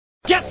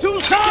Guess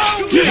who's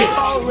home? Yeah. You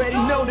already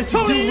know that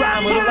you do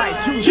rhyme with the right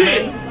truth.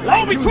 Yeah.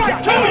 Hold me twice,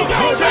 come on,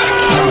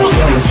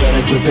 I'm a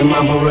setter, gripping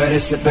my Beretta,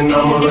 sipping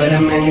on Beretta.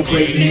 Man, you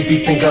crazy if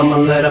you think I'ma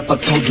let up. I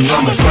told you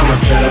I'm a drama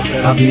setter.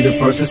 I'll be the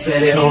first to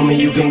set it, homie.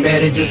 You can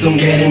bet it, just don't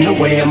get in the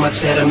way of my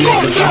cheddar. Niggas,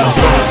 I'm a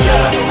drama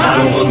setter. I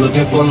don't go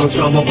looking for no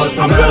trouble, but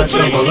some out of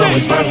trouble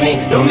always finds me.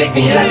 Don't make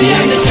me happy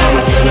in the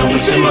drama center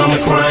with your mama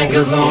crying,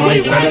 cause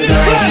only son is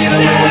dying. She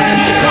don't know it's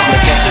just a come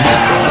and catch it up,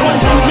 cause I'm a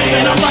drama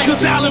setter. I'm like a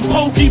silent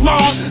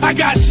Pokemon. I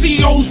got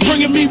COs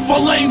bringing me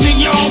filet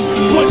mignon.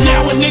 But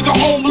now a nigga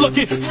home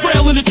looking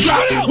frail in the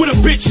drop with a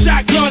bitch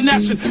shotgun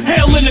that's an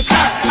hell in the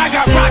cop. I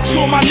got rocks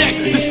on my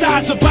neck the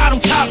size of bottom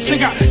tops. I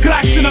got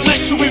Glocks in the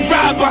lecture, we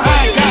ride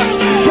behind cops.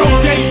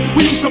 Broke days,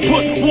 we used to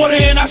put water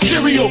in our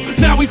cereal.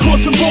 Now we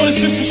cross some borders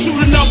just to shoot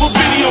another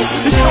video.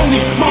 It's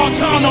Tony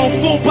Montana,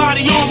 full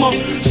body armor.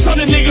 Son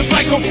of niggas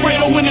like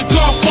Alfredo in the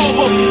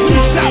Godfather.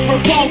 Two-shot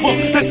revolver,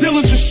 that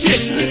Dillinger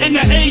shit. In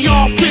the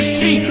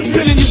AR-15,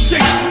 been in your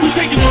six. We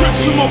taking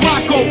trips to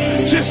Morocco,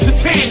 just to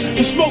tan.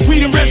 We smoke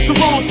weed in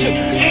restaurants in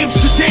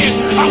Amsterdam.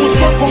 I was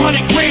worth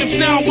 100 grams,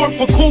 now I'm worth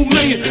a cool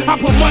million. I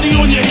put money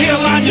on your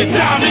hairline, your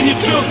dime, and your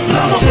junk.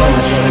 I'm a drama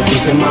setter,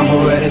 gripping my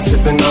Beretta,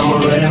 sipping on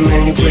Beretta.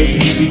 Man, you crazy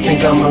if you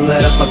think I'ma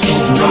let up. I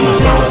told you I'm a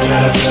drama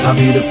setter. I'll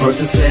be the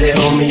first to set it,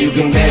 homie. You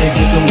can bet it,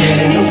 just don't get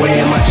in the way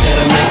of my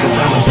cheddar, man, cause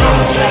I'm a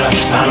drama setter.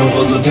 I don't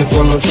go looking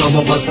for no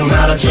trouble, but some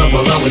out of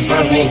trouble always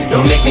finds me.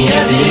 Don't make me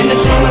happy in the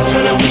trauma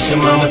center with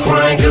your mama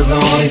crying, cause the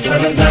only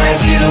son is dying.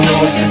 She don't know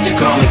it's just you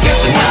call me,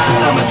 catch it up,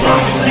 cause I'm a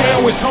drama setter.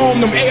 Yeah, it's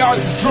home, them ARs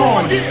is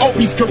drawn.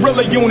 Opie's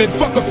guerrilla unit,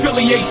 fuck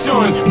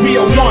affiliation. We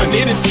are one,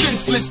 it is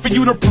senseless for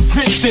you to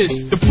prevent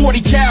this. The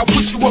 40 cal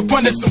put you up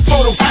under some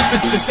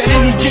photosynthesis. At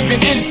any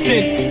given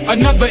instant,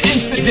 another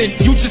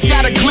incident. You just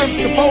got a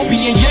glimpse of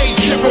Opie and Ye's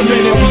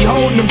temperament, and we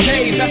holding them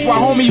K's. That's why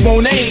homie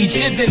won't age,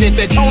 isn't it?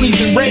 That Tony's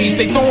enraged,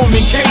 they throw him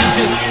in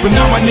cages. But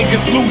now my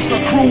niggas loose,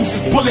 our cruise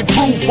is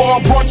bulletproof. All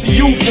brought to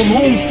you from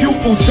whom's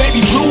pupils,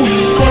 baby blues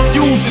and short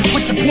fuses.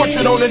 Put your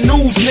portrait on the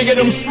news, nigga,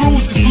 them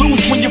screws is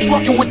loose when you're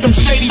fucking with them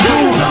shady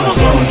dudes. I'm a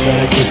drama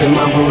setter, gripping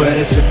my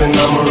Beretta, sipping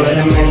on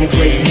Beretta. Man, you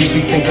crazy if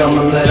you think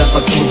I'ma let up.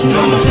 I told you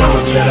I'm a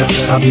drama setter.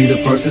 I'll be the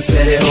first to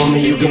set it,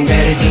 homie. You can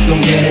bet it, just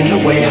don't get in the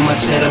way of my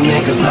cheddar,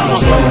 man, cause I'm a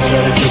drama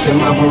setter. Gripping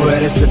my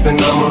Beretta, sipping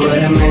on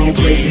Beretta. Man, you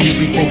crazy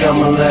if you think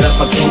I'ma let up.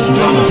 I told you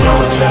I'm a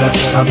drama setter.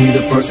 I'll be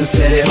the first to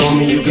set it,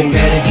 homie. You can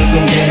bet it, just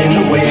don't get in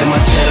the way of my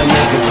cheddar,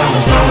 man, cause I'm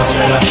a drama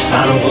setter.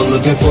 I don't go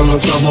looking for no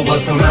trouble, but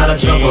some out of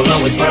trouble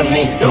always finds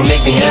me. Don't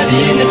make me happy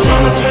in the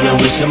trauma center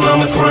with your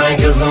mama crying,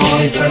 cause the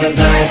only son is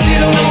dying. She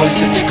don't know it's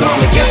just you call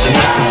me, catch it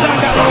up, cause I'm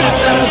a trauma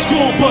setter.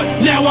 School, but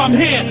now I'm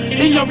here.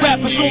 In your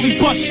rappers only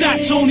bust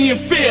shots, only in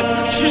fear.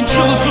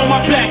 Chinchillas on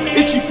my back,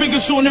 itchy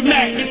fingers on the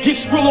Mac. Get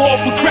Skrilla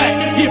off a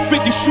crack, get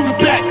 50, shoot it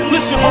back.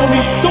 Listen,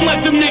 homie, don't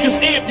let them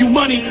niggas amp you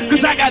money,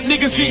 cause I got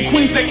niggas in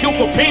Queens that kill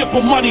for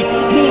pamper money.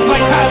 Move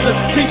like Kaiser,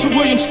 Jason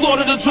Williams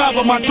slaughter the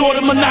driver. My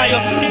daughter Mania,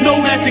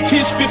 know that the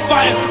kids spit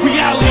fire.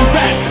 Reality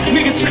rap,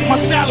 nigga check my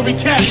salary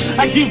cap.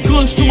 I give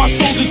guns to my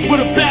soldiers with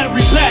a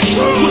battery pack.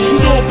 What you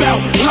know about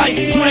light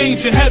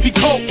planes and heavy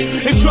coke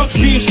and drugs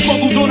being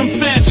smuggled on them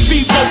fast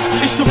speedboats?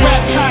 It's the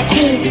rap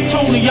tycoon,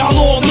 Tony, y'all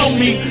all know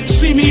me.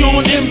 See me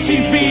on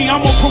MTV,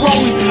 I'm on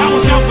parole. I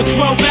was out for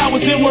 12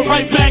 hours and we're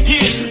right back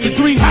in. The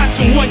 3 hots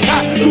and 1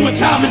 cop, doing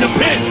time in the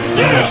pen.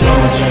 I'm a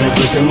drama setter,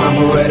 gripping my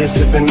Beretta,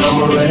 sipping on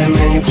Beretta.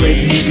 Man, you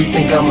crazy if you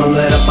think I'ma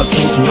let up. I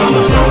told you I'm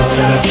a drama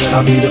setter.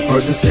 I'll be the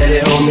first to set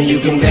it, homie. You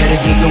can bet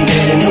it, just don't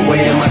get in the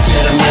way of my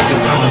cheddar, man,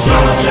 cause I'm a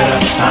drama setter.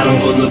 I don't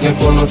go looking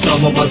for no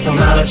trouble, but some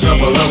out of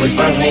trouble always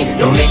finds me.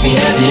 Don't make me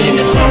happy in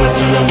the trauma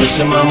center with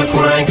your mama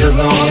crying, cause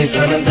the only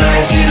son is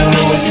dying. She don't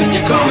know it's just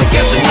you call me,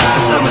 catch it up,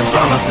 cause I'm a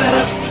drama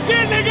setter.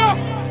 Yeah, nigga!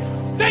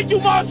 Thank you,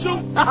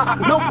 Marshall!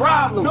 No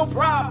problem, no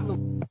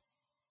problem.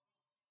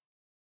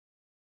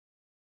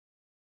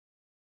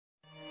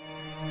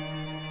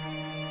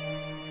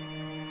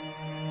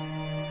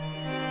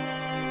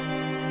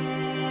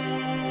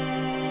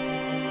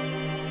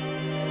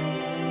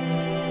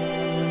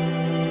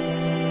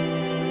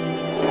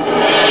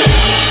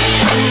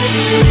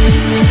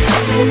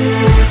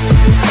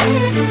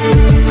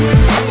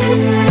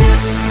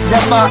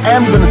 Yes, I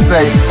am gonna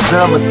say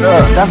that I'm a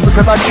thug. That's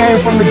because I came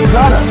from the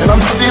gutter and I'm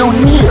still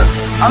here.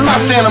 I'm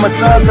not saying I'm a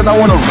thug because I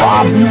want to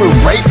rob you and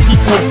rape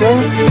people and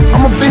things.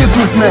 I'm a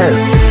businessman.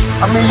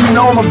 I mean, you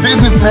know I'm a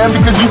businessman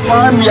because you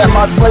find me at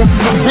my place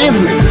of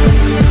business.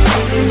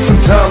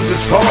 Sometimes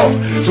it's hard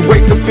to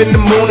wake up in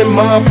the morning,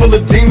 mind full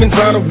of demons.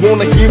 I don't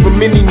wanna hear them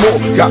anymore.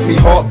 Got me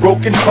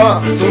heartbroken, fine.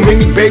 So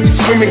many babies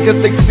screaming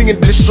cause they seeing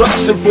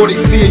destruction before they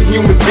see a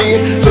human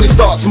being. So they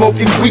start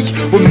smoking weed.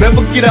 We'll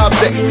never get out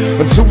there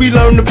until we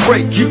learn to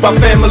pray. Keep our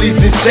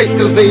families in shape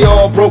cause they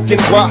all broken.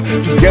 Why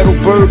do ghetto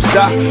birds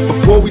die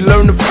before we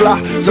learn to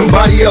fly?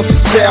 Somebody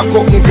else's child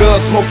quoting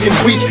guns, smoking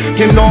weed.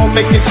 Can all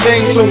make a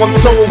change, so I'm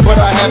told, but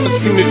I haven't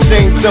seen the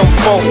change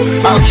unfold.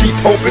 I'll keep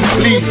hoping,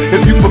 please,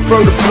 if you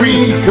prefer to breathe.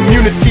 need.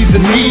 Communities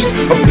in need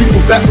of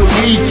people that will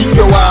lead. Keep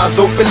your eyes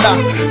open,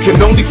 I can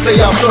only say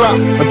I'll try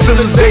until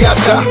the day I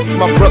die.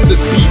 My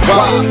brothers be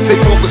wise, stay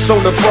focused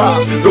on the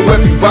prize. Though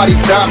everybody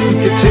dies, we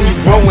continue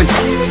growing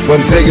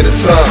one day at a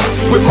time.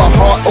 With my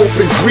heart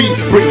open, greed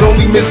brings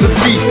only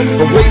misery,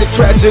 away to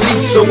tragedy,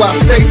 so I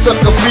stay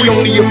sucker free.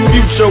 Only a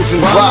few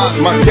chosen rise.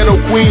 My ghetto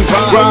queens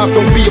rise,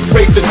 don't be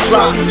afraid to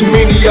try. Too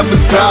many of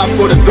us die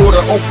for the door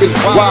to open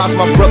wise.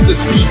 My brothers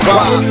be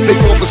wise, stay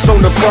focused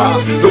on the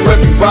prize. Though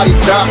everybody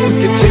dies,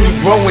 we continue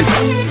growing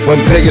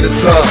one day at a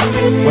time.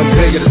 One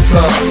day at a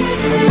time.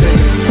 One day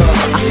at a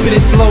time. I spit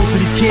it slow so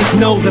these kids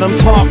know that I'm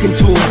talking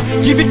to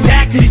them. Give it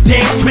back to these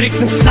damn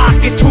critics and sock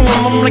it to them.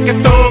 I'm like a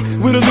thug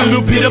with a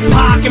little bit of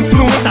pop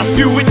influence. I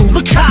spew it and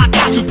look how I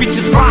got you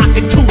bitches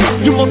rocking to it.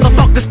 You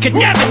motherfuckers can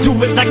never do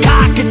it like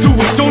I can do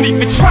it. Don't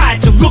even try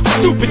it, you look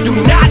stupid, do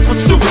not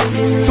pursue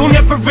it. Don't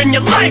ever in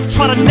your life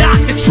try to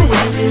knock the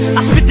truest.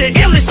 I spit the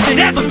illest shit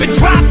ever been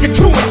dropped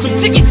into it. So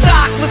ticky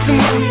tock, listen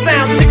to the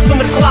sound, 6 on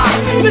the clock.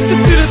 Listen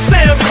to the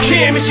sound of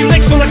Kim as she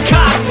licks on the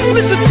cock.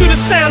 Listen to the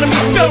sound of me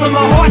spilling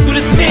my heart through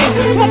this pen.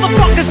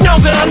 Motherfuckers know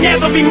that I'll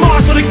never be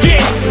marshaled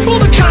again.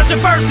 Full of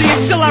controversy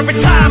until I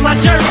retire my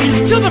jersey.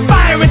 Till the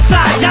fire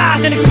inside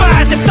dies and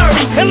expires at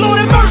 30. And Lord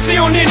have mercy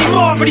on any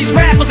more of these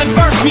rappers that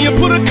verse me and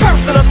put a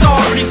curse on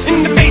authorities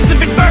in the face of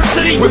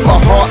adversity. With my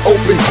heart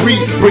open,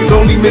 greed brings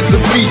only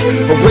misery,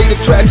 away to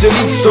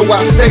tragedy, so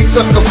I stay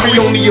sucker free.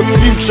 Only a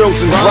few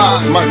chosen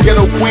rise. My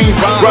ghetto queens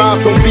rise,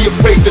 don't be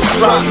afraid to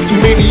try. Too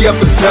many of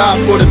us die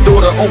for the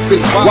door to open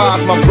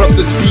wise. My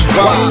brothers be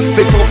wise,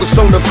 stay focused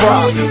on the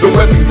prize. Though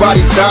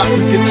everybody dies,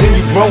 we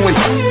continue growing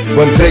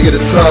one day at a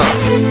time.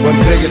 One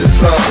day at a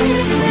time.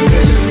 One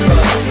day at a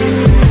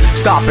time.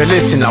 Stop and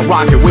listen, I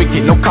rock it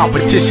wicked, no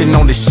competition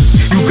on this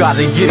shit. You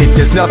gotta get it,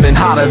 there's nothing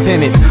hotter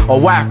than it.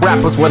 Or whack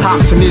rappers with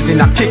hops and isn't,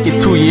 I kick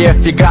it to you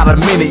if you got a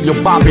minute.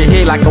 You'll bob your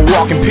head like a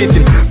walking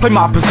pigeon. Play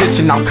my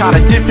position, I'm kinda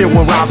different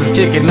when rhymes is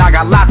kicking. I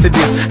got lots of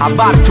this, I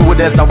vibe to it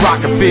as I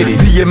rock and fit it.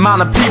 The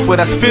amount of people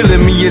that's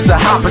feeling me is a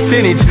high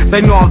percentage.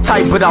 They know I'm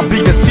tight, but I'll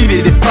be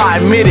conceited if I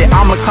admit it.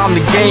 I'ma climb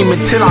the game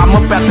until I'm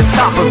up at the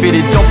top of it.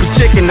 And don't be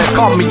checking to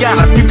call me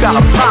out if you got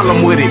a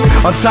problem with it.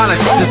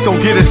 Unsilenced, just gon'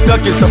 get it stuck,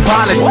 it's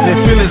abolished. Their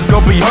feelings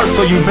gon' be hurt,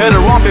 so you better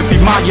off if you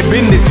mind your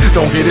business.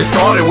 Don't get it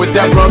started with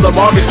that brother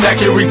Marvin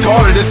stacking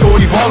retarded. It's go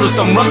evolve to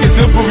some ruckus,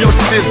 improve your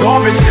shit is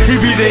garbage. He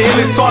be the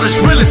illest,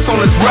 hardest, realest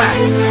on his rap.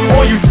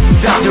 All you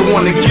out there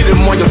wanna get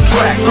him on your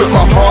track. With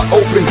my heart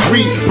open,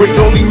 greed brings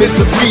only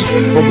misery,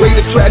 away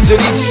to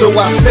tragedy, so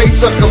I stay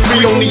sucker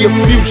free. Only a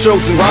few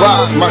chosen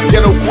rise. My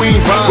ghetto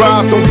queens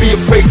rise, don't be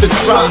afraid to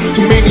try.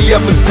 Too many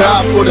of us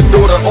die for the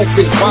door to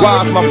open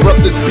wise. My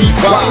brothers be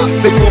wise,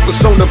 stay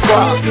focused on the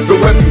prize. Though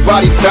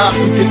everybody dies,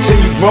 we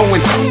continue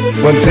growing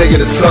one day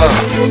at a time.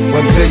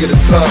 One day at a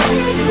time.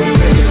 One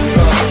day at a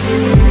time.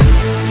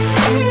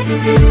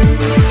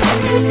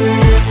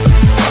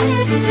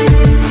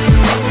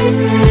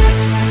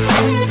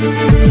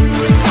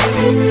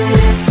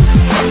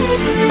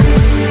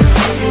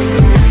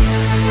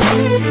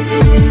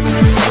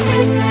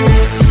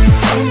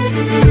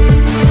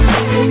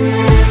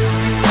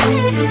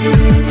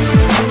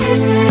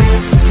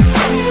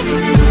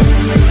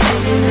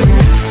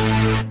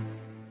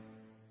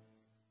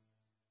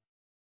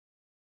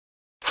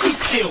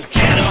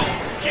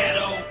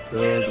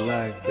 Thug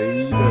life,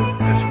 baby.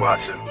 Just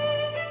watch it.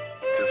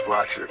 Just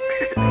watch it.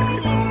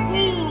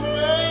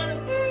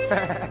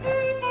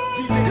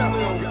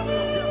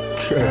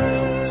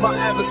 My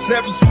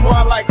adversaries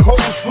fly like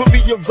hoes, fully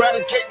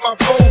eradicate my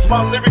foes.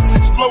 My lyrics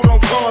explode on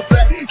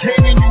contact,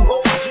 gaining you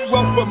hoes, you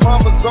wealth, but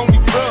mama's only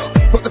son.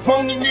 But the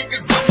phony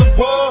niggas in the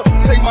bar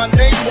say my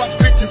name, watch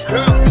bitches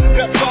come.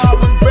 Got fire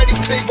and ready,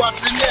 stay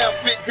watching now,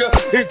 figure.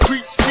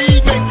 Increase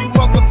speed, make you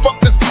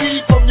motherfuckers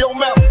bleed from your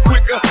mouth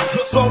quicker.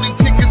 Plus all these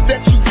niggas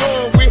that you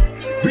run with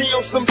be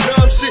on some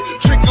dumb shit,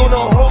 trick on the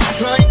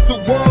hoes, I ain't the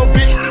one,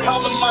 bitch.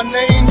 Holler my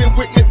name and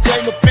witness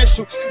game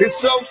official.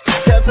 It's so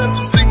sick, have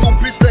every single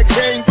bitch that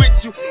came with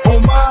you on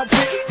my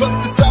dick. Plus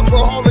this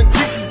alcohol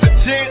increases the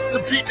chance to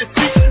be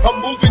deceased. I'm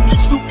moving you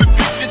stupid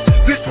bitches.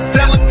 This is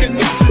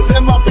telekinesis.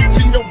 Am I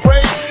reaching your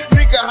brain?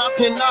 Nigga, how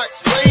can I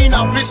explain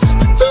how vicious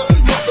this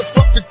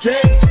motherfucker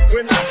game?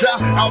 When I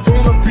die, I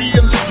wanna be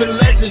a living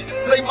legend.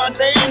 Say my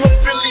name,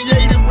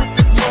 affiliated with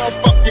this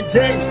motherfucking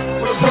game.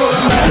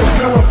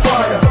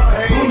 Gunfire,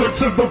 bullet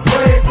to the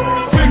brain,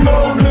 finger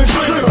on the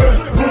trigger,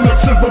 bullet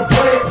to the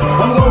brain.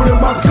 I'm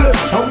loading my clip,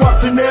 I'm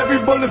watching every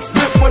bullet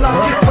split when I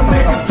get my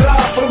niggas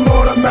die from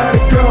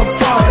automatic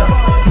gunfire.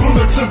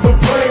 Bullet to the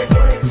brain,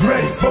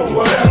 ready for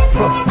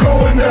whatever.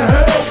 Going to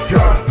hell,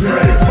 God,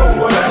 ready for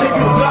whatever.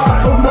 Niggas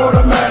die from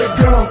automatic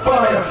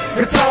gunfire.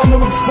 It's time to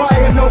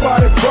expire,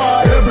 nobody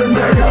cry, every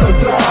nigga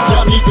die.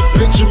 Y'all need to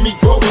picture me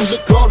rolling,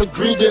 look all the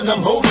green that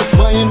I'm holding.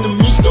 My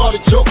enemies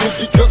started choking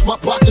because my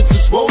pockets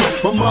are swollen.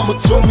 My mama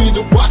told me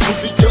to watch it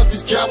because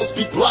these cowards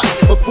be plotting.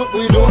 Equipped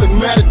with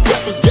automatic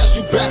weapons, guess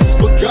you bastards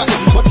forgotten.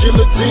 My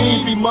killer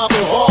team be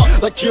mobbing hard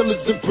like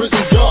killers in prison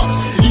yards.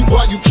 Eat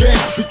while you can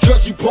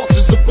because you punks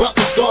is about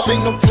to start.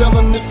 Ain't no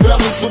telling if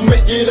felons will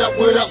make it out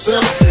without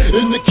selling.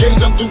 In the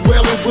cage I'm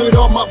dwelling with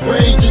all my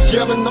rage, just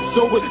yelling. I'm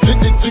so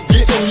addicted to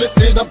getting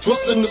lifted. I'm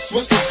twisting the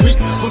Swiss and sweet.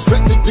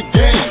 Perfected the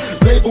game,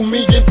 label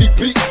me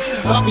MVP.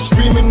 I'll be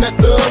screaming that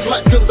thug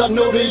life cause I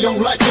know they don't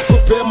like it.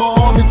 Prepare my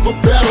army for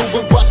battle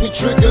and watch me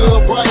trigger a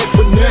riot.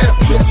 But now,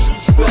 guess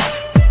who's back?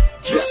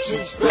 Guess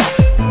who's back?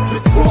 The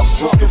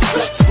cross-talk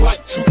effects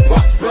like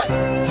Tupac's back.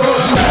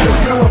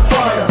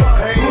 Gunfire,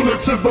 bullet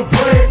to the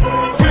brain,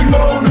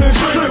 finger on the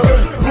trigger,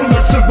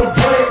 bullet to the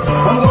brain.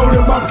 I'm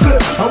loading my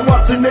clip, I'm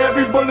watching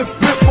every bullet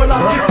spit. When I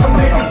get them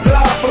niggas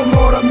die from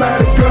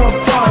automatic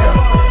gunfire.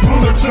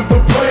 Bullet to the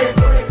brain,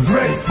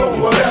 ready for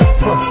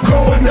whatever.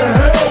 Going to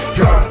hell,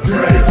 God,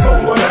 ready for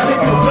whatever.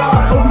 Niggas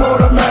die from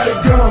automatic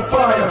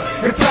gunfire.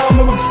 It's time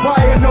to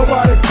expire,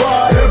 nobody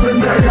cry, every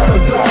nigga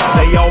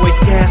die. They always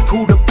ask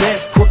who the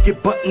best,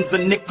 crooked buttons a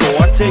nickel.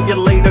 I tell you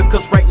later,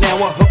 cause right now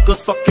a hooker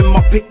sucking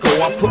my pickle.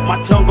 I put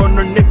my tongue on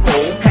her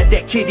nipple, had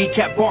that kitty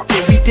cat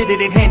barking. We did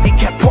it in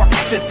handicap parking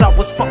since I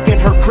was fucking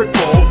her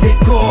cripple.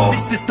 Nickel,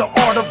 this is the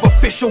art of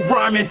official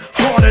rhyming.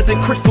 Harder than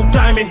crystal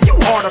diamond, you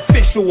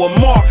artificial or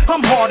mark.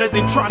 I'm harder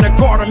than trying to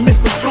guard a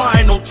missile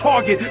flying on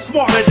target.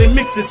 Smarter than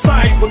mixing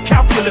science with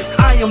calculus.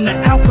 I am the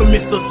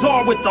alchemist, a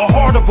czar with the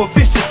heart of a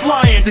vicious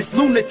lion. This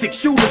lunatic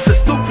shooter's the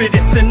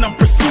stupidest, and I'm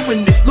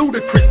pursuing this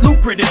ludicrous,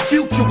 lucrative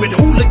future with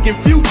hooligan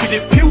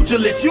fugitive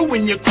pugilists. You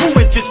and your crew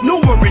are just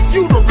numerous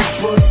uterus.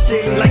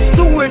 Like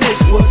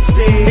stewardess,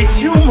 it's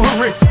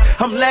humorous.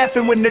 I'm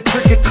laughing when the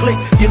trigger click.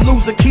 You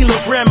lose a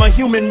kilogram of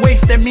human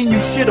waste, that mean you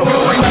shit a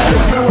brick.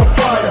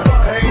 Gunfire,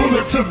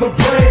 bullet to the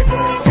brain,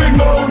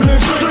 finger on the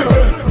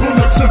trigger,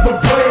 bullet to the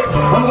brain.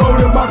 I'm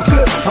loading my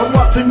clip, I'm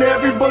watching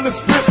every bullet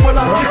spit. When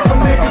I get them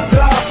niggas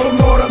die from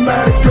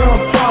automatic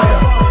gunfire.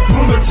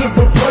 Bullet to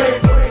the brain,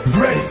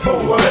 ready for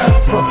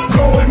whatever.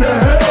 Going to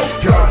hell,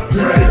 God,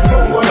 ready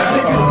for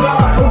whatever. Niggas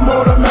die from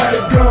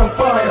automatic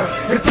gunfire.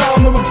 It's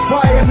time to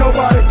expire,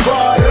 nobody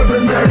cry, every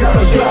nigga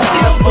die.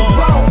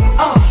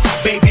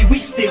 Baby, we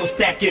still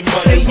stacking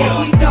money, what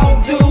we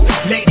don't do,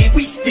 lady,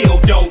 we still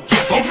don't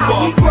give a and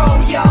how we fuck.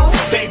 grow, yo.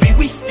 Baby,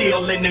 we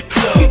still in the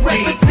club. We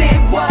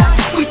represent what?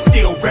 We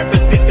still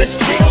represent the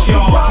streets,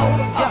 y'all.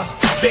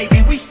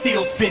 Baby, we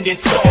still spending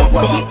And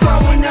what we Starbucks.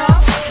 growing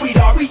up,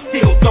 Sweetheart, we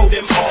still throw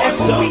them and arms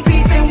who we up.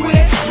 beefing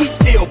with, We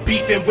still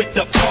beefing with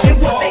the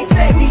and what they po-po.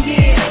 say we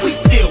is. We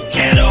still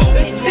ghetto.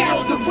 It's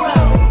still the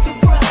road.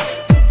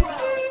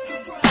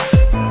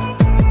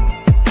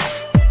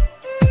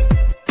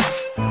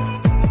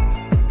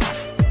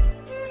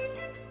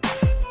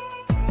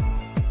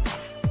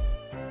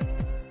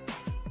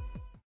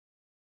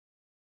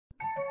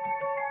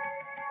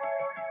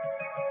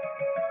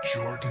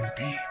 Jordan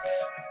Beats.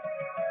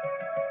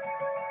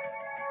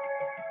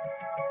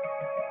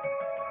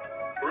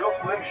 Real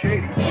Slim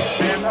Shady,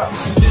 stand up.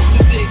 So this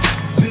is it,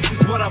 this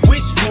is what I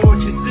wished for.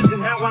 Just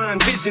isn't how I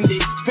envisioned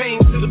it. Fame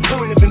to the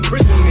point of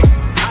imprisonment.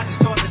 I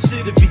just thought the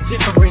shit'd be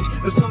different,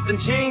 but something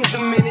changed the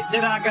minute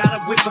that I got a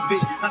whiff of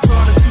it. I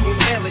started to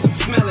inhale it,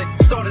 smell it,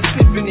 started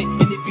sniffing it,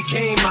 and it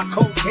became my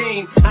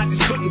cocaine. I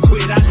just couldn't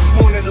quit, I just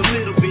wanted a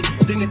little bit.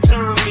 Then it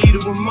turned me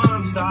to a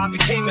monster, I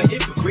became a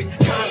hypocrite.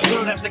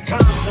 Concert after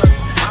concert,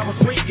 I was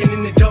raking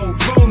in the dough,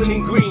 rolling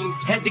in green.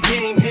 Had the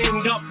game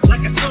hanged up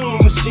like a sewing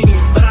machine,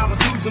 but I was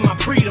losing my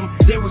freedom.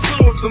 There was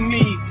no one for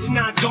me to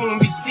not go and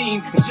be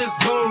seen, and just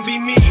go and be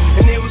me.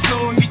 And there was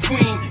no in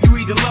between. You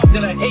either loved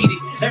it or hated.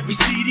 Every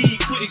CD,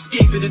 critics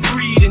gave it a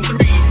 3, and 3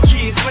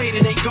 years later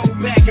they go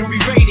back and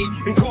re-rate it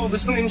and call the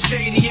Slim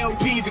Shady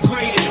LP the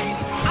greatest.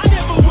 I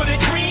never would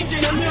have dreamed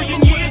in a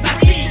million years I'd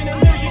see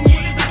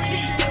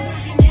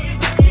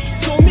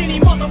so many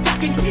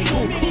motherfucking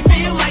people who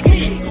feel like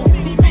me,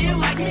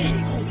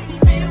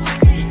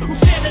 who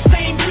share the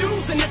same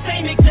views and the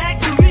same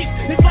exact beliefs.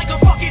 It's like a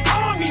fucking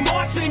army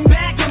marching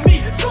back at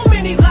me. So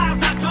many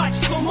lives I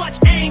touched, so much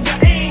anger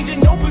aimed in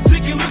no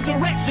particular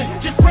direction.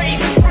 Just praise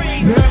and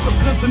praise. Ever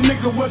since a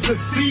nigga was a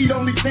seed,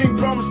 only thing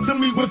promised to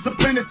me was the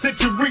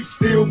penitentiary.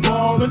 Still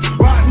ballin',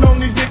 riding on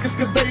these niggas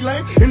cause they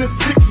lame. In a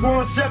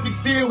 6-1 Chevy,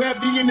 still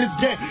heavy in this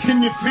game.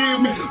 Can you feel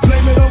me?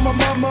 Blame it on my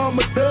mama, I'm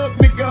a thug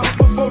nigga up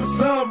before the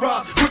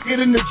sunrise. Quicker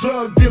than the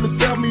drug dealers,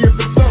 tell me if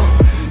it's on.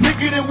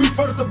 Nigga, then we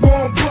first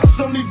born bust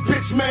on these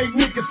bitch made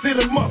niggas, sit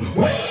them up.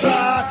 West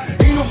side,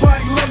 ain't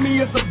nobody love me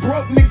as a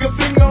broke nigga.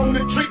 Finger on the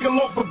trigger,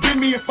 Lord forgive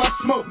me if I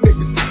smoke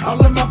niggas. I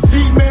let my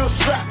female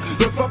strap,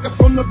 the fucker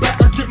from the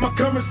back. I get my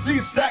currency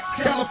stacks,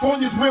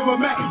 California's where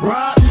I'm at.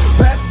 Riding,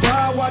 pass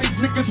by while these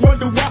niggas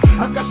wonder why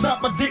I got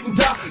shot but didn't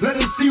die. Let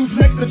them see who's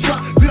next to try.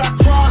 Did I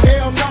cry?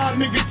 Hell nah,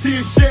 nigga,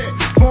 tears shed.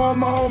 For all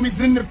my homies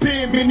in the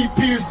pen, many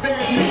peers dead,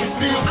 niggas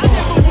still I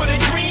never would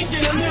have dreamed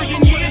in a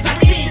million years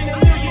I'd see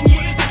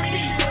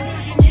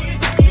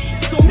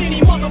so many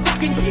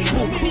motherfucking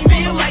people who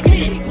feel like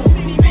me,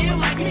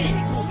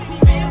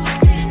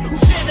 who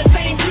share the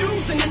same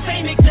views and the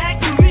same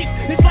exact beliefs.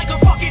 It's like a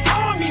fucking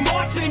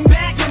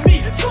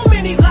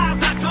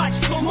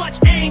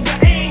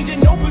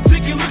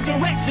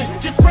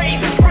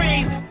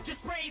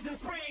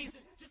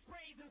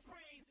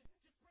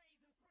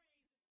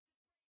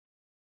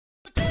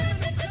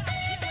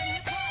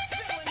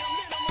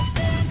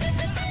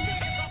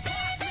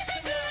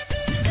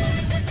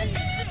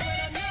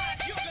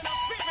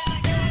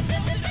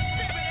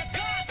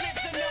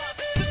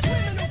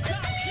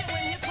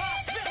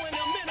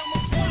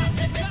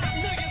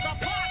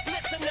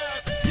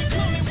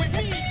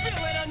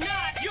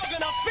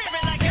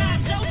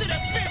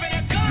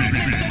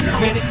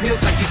Man, it feels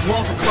like these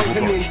walls are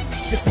closing in.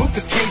 This roof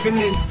is caving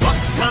in. But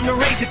it's time to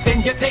raise it then.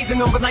 Your days are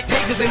numbered like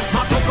pages in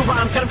my poker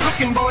rhymes. Got 'em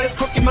cooking, boy, this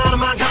crooked mind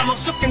of mine. Got 'em all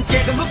shook and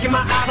scared to look in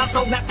my eyes. I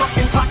stole that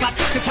fucking clock. I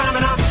took the time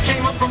and I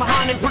came up from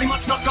behind and pretty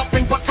much snuck up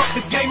and fucked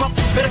this game up.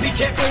 Better be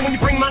careful when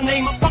you bring my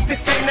name up. Fuck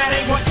this game, that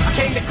ain't what I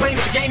came to claim.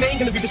 The game ain't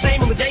gonna be the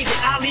same on the days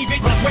that I leave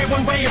it. But I swear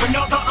one way or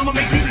another, I'ma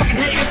make these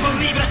fucking haters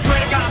believe it. I swear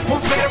to God,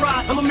 won't spare a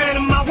ride. I'm a man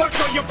of my word,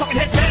 so your fucking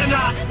head's better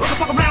not.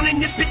 Fuck around in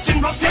this bitch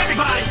and roast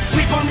everybody.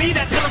 Sleep on me,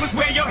 that pillow is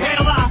where your head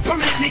alive.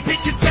 Permanently,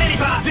 bitch, it's Betty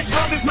by. This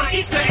world is my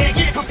Easter egg,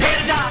 yeah, prepare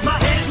to die. My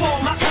head is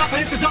warm, my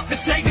confidence is up, the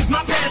stage is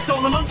my pedestal.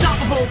 I'm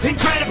unstoppable,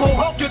 incredible,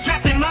 hope you're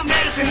trapped in my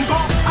medicine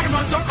ball. I can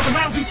run circles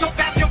around you so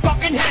fast your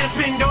fucking head is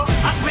spin, dog.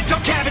 I split your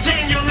cabbage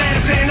and your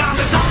lettuce and I'm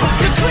the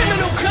fucking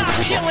criminal cop,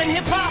 killing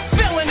hip-hop,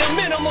 filling a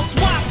minimal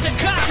swap to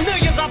cop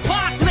millions of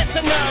pop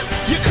listeners.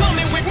 You're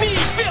coming with me,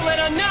 feel it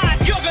or not,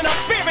 you're gonna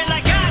fear it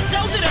like I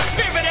showed you. The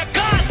spirit of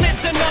God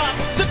lives in us.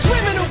 The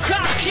criminal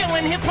cop,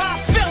 killing hip-hop,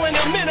 filling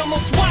a minimal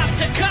swap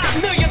to cop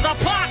millions of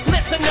pop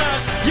listeners.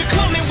 You're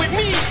coming with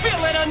me,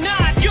 feel it or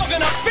not, you're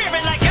gonna fear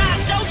it like I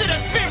showed you. The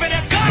spirit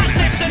of God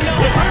lives in us.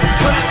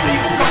 When I see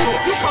you struggle,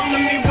 you come to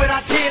me with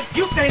ideas.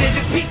 You say that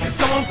this piece is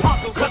so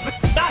impossible, cause the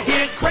I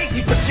hear is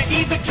crazy. But you're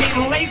either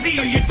getting lazy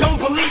or you don't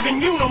believe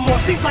in you no more.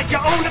 Seems like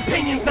your own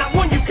opinion's not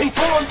one you can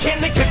form.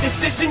 Can't make a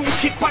decision, you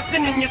keep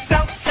questioning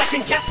yourself,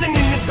 second guessing,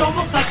 and it's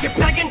almost like you're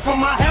begging for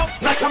my help.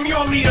 Like I'm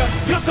your leader,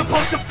 you're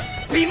supposed to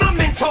be my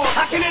mentor.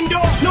 I can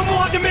endure no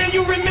more, demand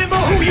you remember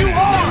who you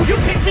are. You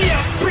pick me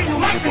up, breathing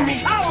life in me.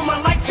 I owe my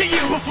life to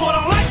you, before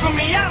the life for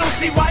me. I don't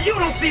see why you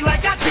don't see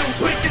like I do.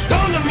 But it just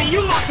dawned on me,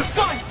 you lost the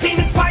sun.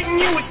 Demons fighting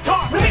you, it's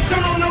dark. Let me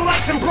turn on the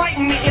lights and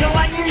brighten me and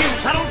enlighten you.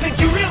 I don't think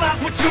you realize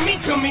what you mean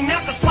to me,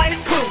 not the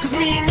slightest clue. Cause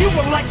me and you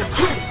were like a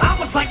crew. I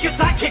was like your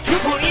sidekick. You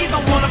gon' either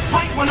wanna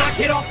fight when I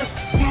get off the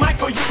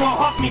mic, or you gon'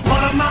 hawk me.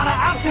 But I'm out of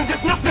options,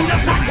 there's nothing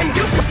else I can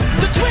do.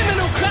 The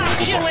criminal cop,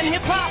 killing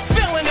hip-hop,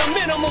 filling a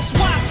minimal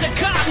swap to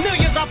cop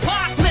millions of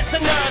pop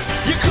listeners.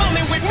 You're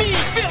coming with me,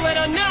 feel it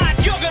or not,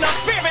 you're gonna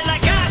fear it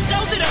like I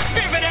showed you. The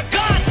spirit of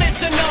God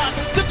lives in us.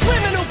 The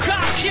criminal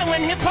cop,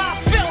 killing hip-hop,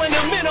 filling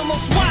a minimal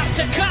swap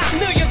to cop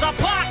millions of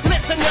pop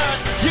listeners.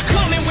 You're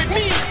coming with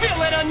me, feel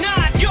it or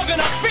not, you're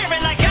gonna fear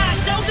it like I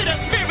showed you. The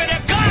spirit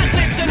of God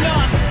lives in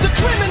us. The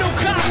criminal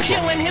cop,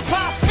 killing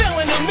hip-hop,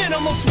 filling a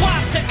minimal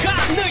swap to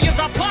cop millions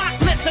of pop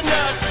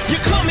listeners.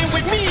 You're coming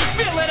with me,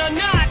 feel it or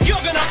not,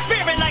 you're gonna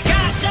fear it like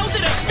I showed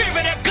you. The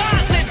spirit of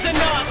God lives in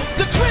us.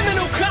 The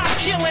criminal cop,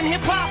 killing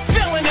hip-hop,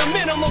 filling a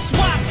minimal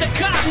swap to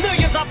cop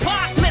millions of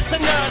pop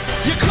listeners.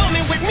 You're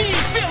coming with me,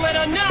 feel it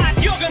or not,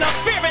 you're gonna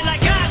fear it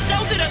like I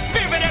showed you. The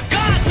spirit of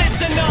God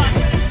lives in us.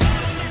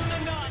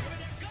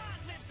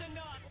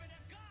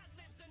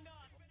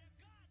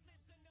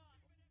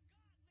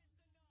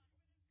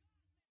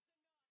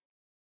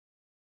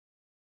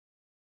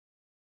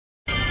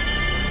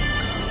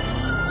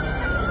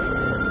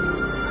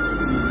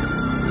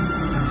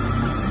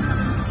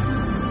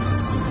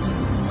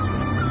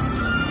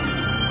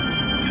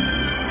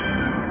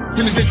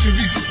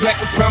 Victories is black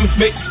and promise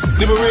makers.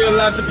 Never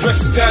realized the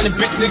precious time that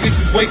bitch niggas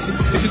is wasted.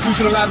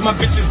 Institutionalized my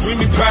bitches, bring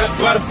me product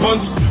by the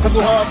bundles.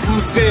 Hustle hard from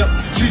a sale.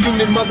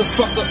 G-Unit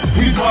motherfucker,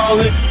 we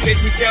ballin'.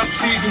 Catch me count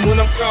cheese and when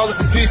I'm callin',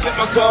 please set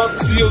my call.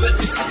 See you let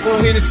me sit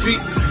on Hennessy.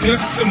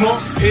 Listen some more.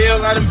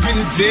 Hell, I done been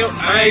in jail,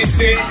 I ain't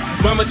scared.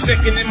 Mama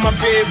checking in my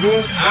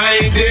bedroom,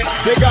 I ain't there.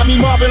 They got me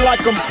mobbing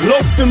like I'm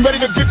loped and ready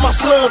to get my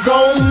slug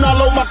on. I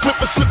load my clip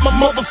and slip my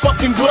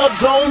motherfucking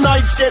gloves on. I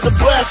ain't scared to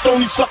blast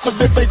on these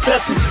suckers if they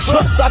test me.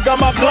 Trust, I got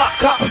my Glock,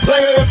 cop and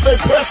player if they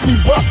press me.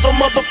 Bust some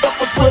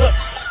motherfuckers with a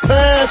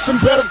passion.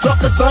 Better talk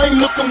cause I ain't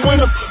looking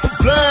with them.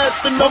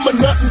 Blasting, I'm a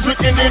nut and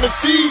drinking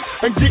Hennessy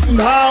and getting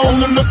high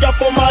on the lookout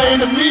for my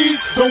enemies.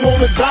 Don't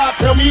wanna die,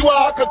 tell me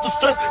why, cause the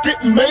stress is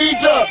getting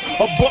major.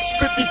 A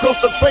 $150 close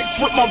the face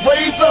with my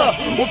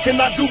razor. What can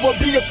I do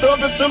but be a thug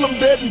until I'm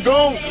dead and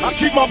gone? I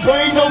keep my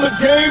brain on the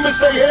game and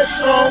stay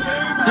headstrong.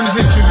 These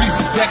victories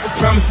is black and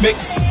promise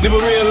makers. Never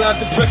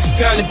realized the precious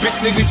time that bitch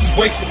niggas is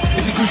wasted.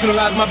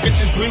 Institutionalized my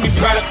bitches, bring me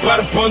product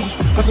by the bundles.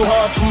 Hustle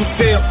hard from a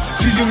sale.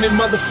 G-Unit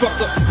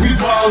motherfucker, we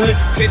ballin'.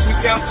 Catch me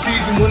count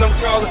cheese and when I'm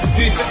callin',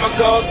 please set my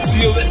call.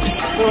 See you let me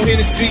sit on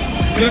Hennessy.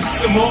 Listen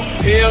some more.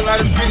 Hell,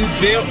 I done been in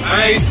jail,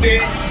 I ain't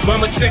scared.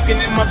 Mama checking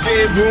in my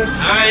bedroom,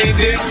 I ain't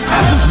there. I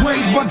was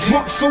raised by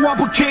drunk, so I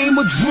became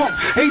a drunk.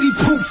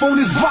 80 proof on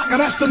this vodka,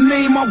 that's the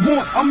name I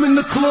want. I'm in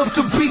the club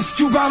to beef,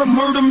 you gotta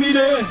murder me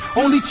there.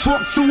 Only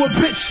talk to a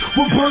bitch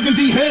with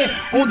burgundy hair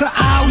on the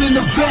aisle in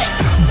the back.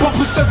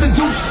 Bumper 7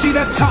 deuce, see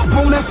that top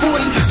on that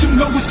 40. You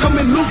know it's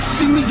coming loose,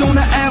 see me on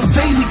the aisle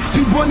daily.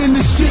 Be running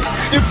this shit.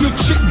 If your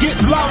chick get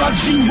loud, I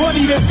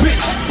G-money that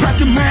bitch.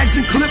 Cracking mags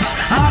and clips,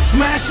 I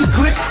smash and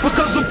click.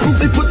 Because of proof,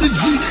 they put the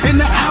G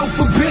in the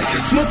alphabet.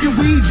 Smoking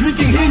weed,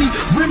 drinking Henny,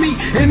 Remy,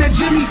 and that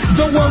Jimmy.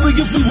 Don't worry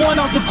if we run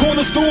out the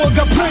corner store,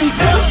 got plenty.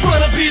 I'm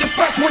trying to be the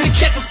first one to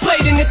catch us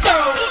played in the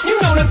throw. You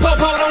know that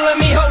Popo don't let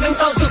me hold them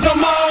toasters no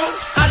more.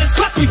 I just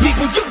clock 3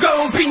 people, you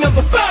gon' be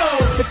number 4.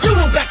 If you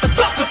don't back the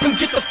fuck up and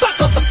get the fuck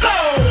off the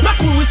floor. My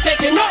crew is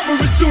taking over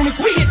as soon as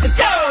we hit the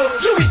door.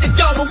 You hit the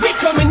door, but we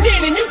coming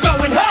in and you go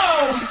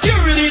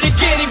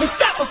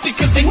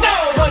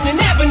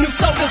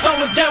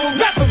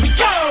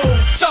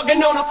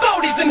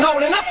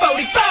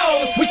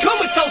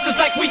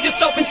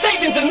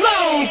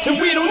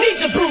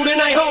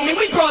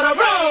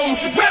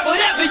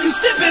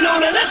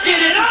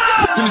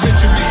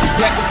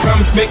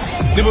peacemakers.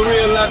 Never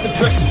realized the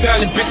precious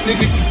talent, bitch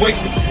niggas is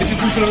wasted.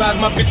 Institutionalized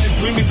my bitches,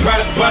 bring me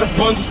product by the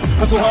bundles.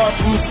 Hustle hard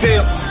for my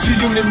sale,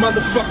 G-Unit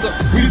motherfucker.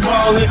 We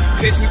ballin',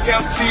 catch me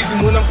count cheese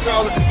and when I'm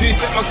callin',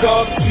 this at my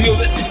call, seal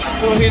let this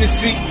shit on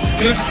Hennessy.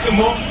 Listen to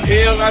more,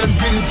 hell, I done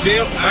been in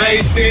jail, I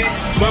ain't scared.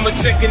 Mama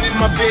checking in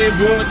my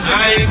bedroom,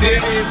 I ain't there,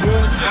 I ain't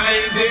there, I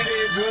ain't there.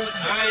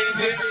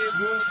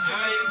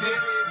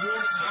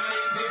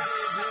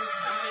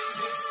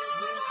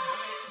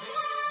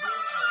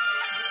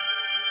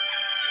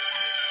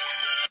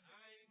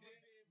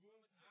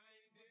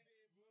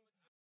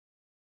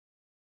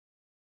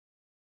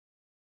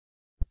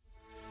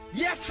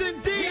 Yes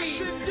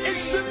indeed,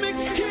 it's the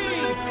Mix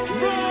King,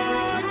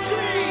 Ron G.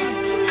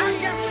 I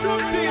got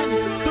something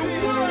the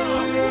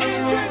world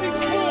ain't ready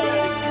for.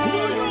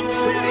 New York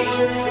City,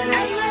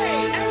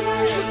 LA,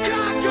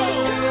 Chicago,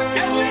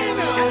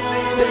 Atlanta,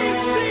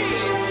 DC,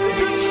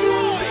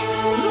 Detroit,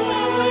 New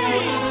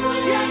Orleans.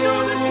 Yeah,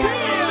 know the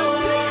deal.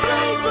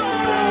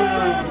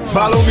 Flavor.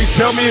 Follow me,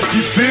 tell me if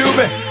you feel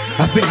me.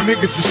 I think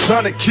niggas is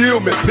trying to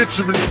kill me.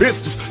 Picturing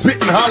pistols,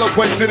 spitting hollow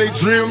points till they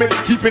drill me.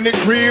 Keeping it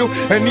real,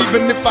 and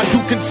even if I do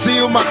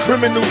conceal my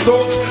criminal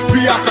thoughts,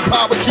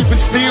 preoccupied with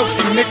keeping still.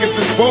 See niggas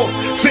is false,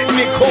 sitting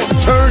in court,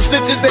 turn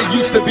snitches. They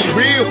used to be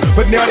real,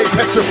 but now they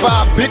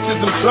petrified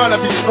bitches. I'm trying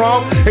to be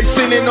strong. They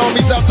sending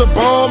armies out to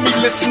bomb me.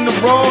 Listen to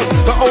Ron,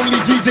 the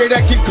only DJ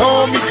that can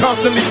calm me.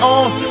 Constantly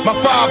on my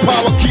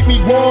firepower, keep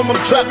me warm.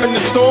 I'm trapped in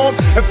the storm,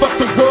 and fuck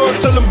the world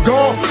till I'm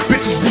gone.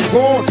 Bitches be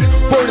born,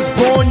 word is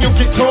born, you'll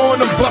get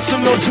torn. I'm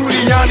busting on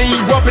Giuliani,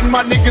 rubbing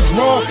my niggas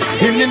wrong.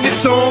 And in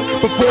this song,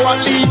 before I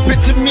leave,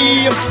 picture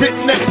me, I'm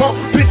spitting that pump.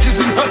 Bitches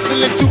and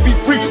hustling to be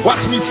free.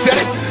 Watch me set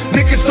it.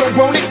 Niggas don't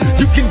want it,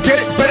 you can get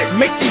it. Better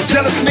make these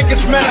jealous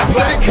niggas mad. I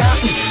said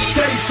it.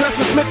 Steady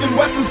stressing, Smith &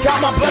 Wesson's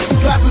got my blessings.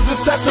 Classes and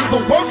sessions,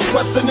 the worst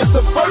question is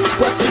the first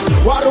question.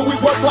 Why do we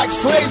work like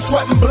slaves,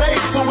 sweating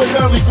blades to an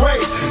early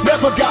grave?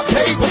 Never got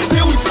paid, but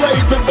still we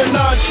slaved in the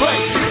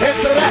non-slave.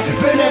 Answer that,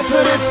 then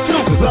answer this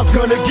too. Love's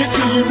gonna get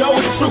you, you know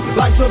it's true.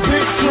 Life's a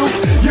big truth.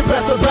 You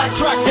better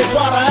backtrack and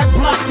try to act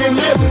black and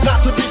live.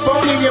 Not to be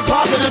phony and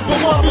positive, but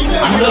what we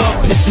live. I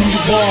love pissing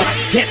you off,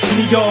 gets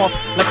me off.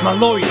 Like my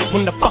lawyers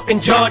when the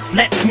fucking judge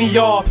lets me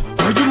off.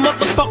 All you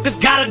motherfuckers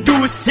gotta do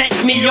is set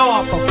me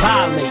off. I'm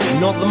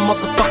violating all the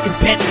motherfucking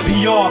pets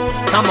be off.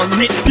 I'm a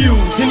lit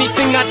fuse,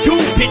 anything I do,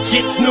 bitch,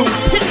 it's news.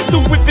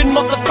 Pistol whipping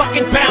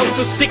motherfucking pounds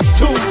of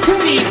 6'2". Who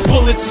needs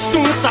bullets? As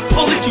soon as I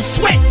pull it, you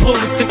sweat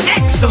bullets. An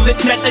excellent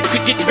method to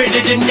get rid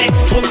of the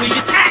next bully.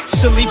 It's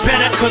actually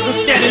better, cause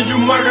instead of you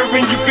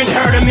murdering, you can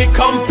hurt him and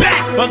come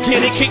back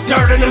again and kick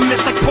dirt in the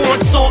mist like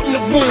pouring salt in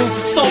the wounds.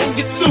 The soul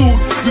gets sued,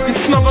 you can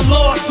smell the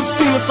loss as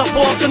soon as I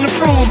walk in the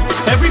room.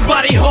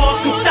 Everybody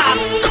halts and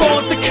stops,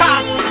 calls the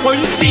cops. All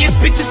you see is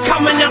bitches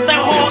coming out their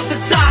halls to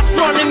tops,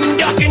 running and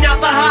ducking out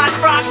the Hot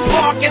Rocks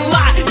parking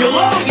lot. You'll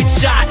all get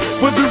shot,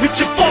 whether it's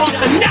your fault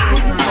or not.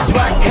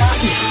 Black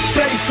cotton,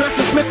 steady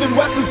stressing, Smith &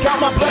 Wesson's got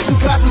my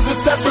blessings. Classes and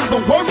sessions,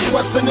 the worst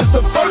question is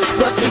the first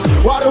question.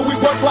 Why do we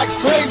work like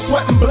slaves,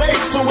 sweating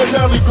blades to an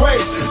early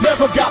grave?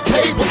 Never got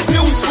paid, but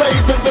still we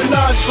slaves in the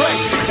non-slave.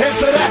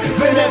 Answer that,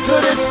 then answer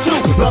this too.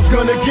 Love's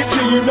gonna get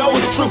you, you know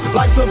it's true.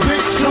 Life's a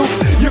big truth.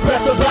 You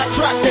better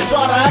backtrack and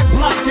try to act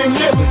black and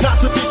live. Not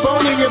to be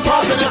phony and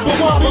positive, but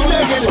why be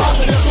negative?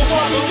 Positive, but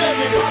why be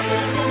negative?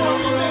 Positive, but why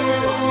be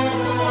negative?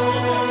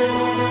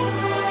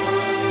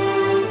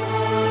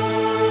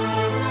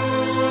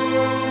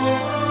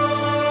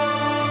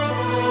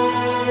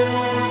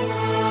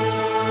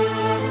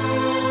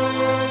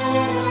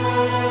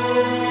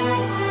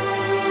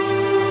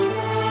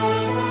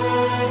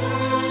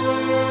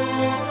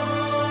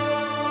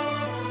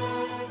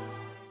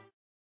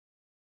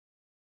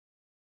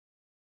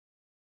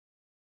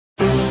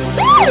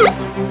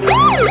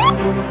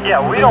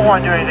 Yeah, we don't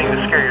want to do anything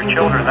to scare your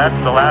children. That's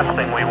the last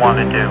thing we want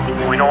to do.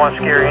 We don't want to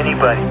scare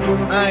anybody.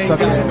 I ain't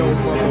got no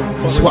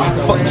motherfucker. That's why I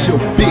fucked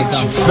your bitch,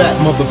 you fat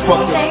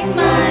motherfucker. Take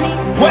money.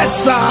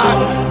 West Side,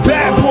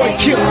 bad boy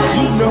killers.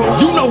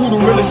 You know who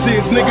the realest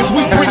is, niggas.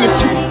 We bring it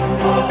to you.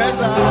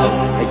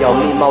 Hey, yo,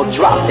 Mimo,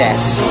 drop that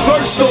shit.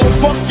 First off,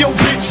 fuck your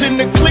bitch in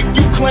the clique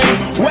you claim.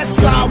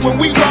 West Side, when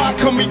we ride,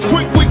 coming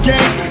quick with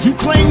game. You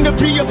claim to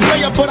be a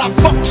player, but I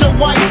fucked your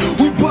wife.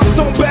 We bust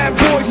on bad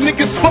boys,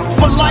 niggas fuck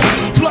for life.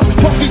 Plus,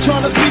 Puffy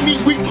tryna see me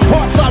weak,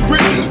 hearts I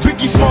rip.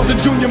 Biggie Smalls and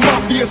Junior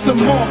Mafia,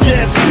 some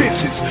mark-ass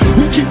bitches.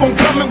 We keep on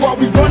coming while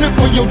we running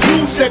for your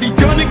juice. Steady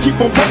gunning, keep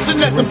on busting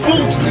at the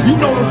fools. You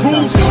know the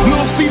rules.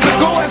 Little Caesar,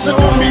 go ask your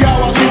homie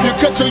how I leave you.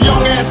 Cut your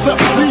young ass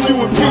up, leave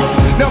you in peace.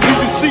 Now be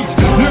deceased.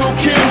 Little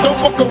kid, don't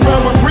fuck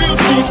around with real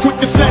G's.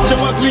 Quick to snatch your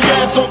ugly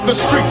ass off the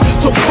streets.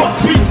 So fuck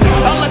peace.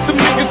 I let them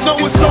niggas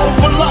know it's on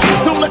for life.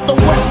 Don't let the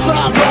West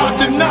Side ride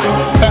tonight.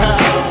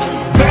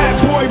 Bad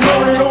boy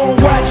murdered on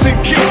wax and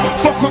kill.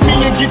 Fuck with me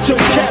and get your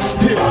cap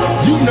spit.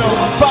 You know,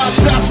 5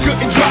 shots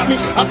couldn't drop me.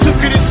 I took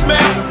it and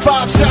smacked.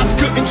 5 shots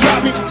couldn't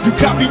drop me. You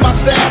copy my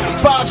style.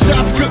 5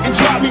 shots couldn't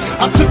drop me.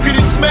 I took it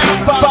and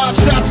smacked. 5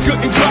 shots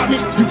couldn't drop me.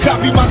 You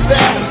copy my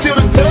style. Still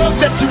the thug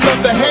that you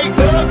love to hate.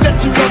 Thug that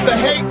you love to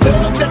hate.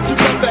 Thug that you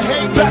love to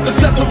hate. About to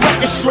set the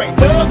record straight.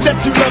 Thug that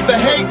you love to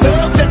hate.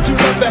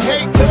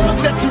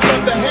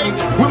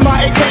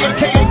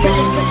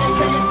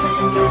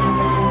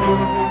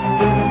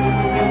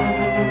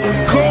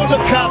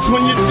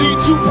 when you see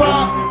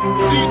Tupac,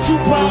 see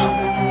Tupac,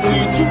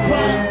 see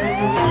Tupac.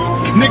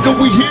 Nigga,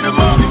 we hit 'em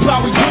up, it's how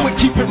we do it,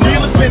 keep it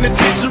real, it's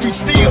penitentiary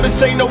steel.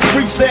 This ain't no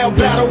freestyle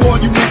battle, all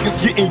you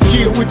niggas getting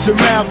killed with your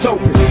mouths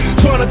open.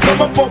 Tryna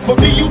come up off of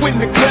me, you in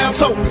the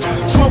clouds open.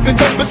 Smoking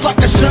dope, it's like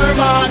a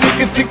Sherman.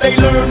 Niggas think they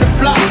learn to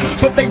fly,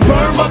 but they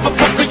burn,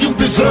 motherfucker, you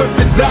deserve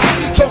to die.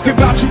 Talking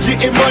about you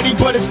getting money,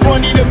 but it's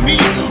funny to me.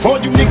 All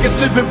you niggas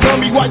living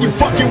bummy while you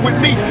fucking with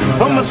me.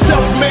 I'm a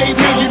self-made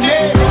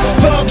millionaire,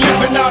 thug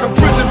living out of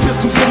prison,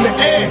 pistols in the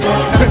air.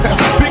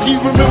 Biggie,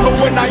 remember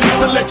when I used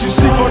to let you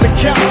sleep on the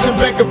couch and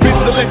beg a bitch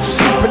to let you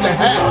sleep in the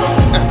house?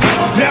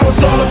 Now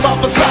it's all about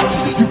Versace,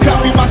 you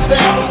copy my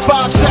style.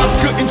 5 shots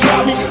couldn't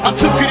drive me, I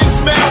took it and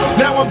smiled.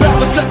 Now I'm about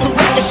to set the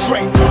record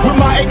straight. With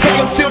my AK,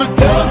 I'm still the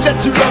thug that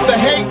you love to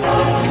hate.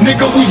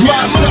 Nigga, we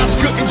 5 shots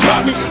couldn't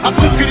drive me, I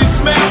took it and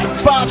smiled.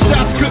 5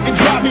 shots couldn't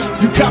drive me,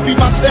 you copy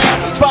my style.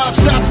 5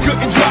 shots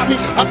couldn't drive me,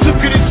 I took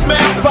it and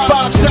smiled.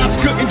 5 shots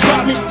couldn't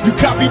drive me, you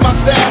copy my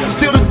style.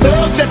 Still the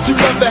thug that you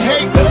love to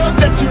hate, thug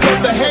that you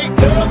love to hate,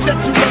 thug that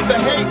you love to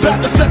hate.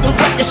 About to set the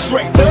record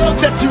straight, thug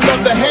that you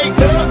love to hate,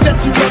 thug that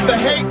you love to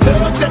hate,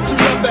 thug that you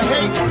love to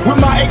hate. With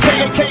my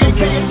AK.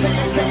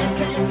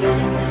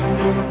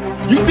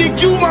 You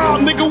think you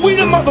mob, nigga, we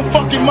the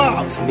motherfucking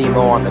mobs.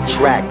 Mimo on the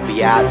track,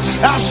 biatch.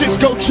 Our shits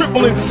go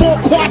triple and 4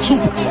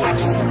 quadruple.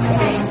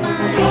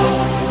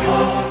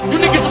 You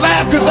niggas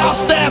laugh cause our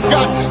staff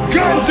got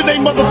guns in they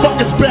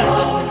motherfuckers'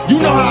 back. You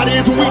know how it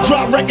is when we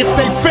drop records,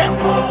 they felt.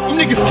 You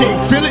niggas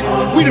can't feel it,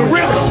 we the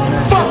realest.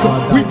 Fuck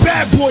 'em, we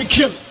bad boy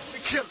killer.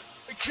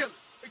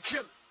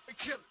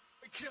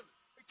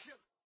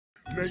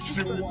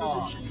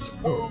 Nationwide.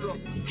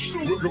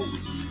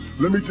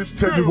 Let me just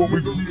tell you what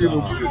we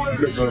dealing with,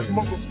 nigga.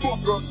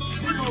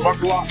 My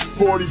Glock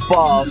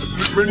 45,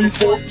 Mini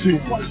 14,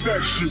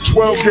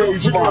 12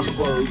 gauge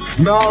Mossberg,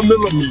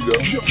 9mm.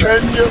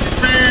 Can you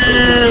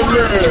feel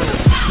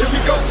it? Here we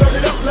go, turn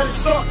it up, let it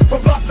start.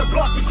 From block to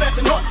block, we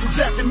snatching hearts and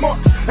jacking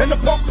marks. And the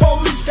punk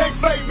police can't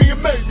fade me,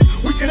 and maybe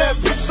we can have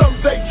peace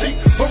someday, G.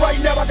 But right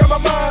now I got my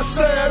mind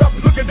set up.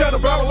 Looking down the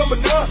barrel, I'm a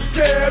nut,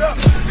 get up.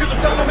 Cause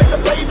it's time to make the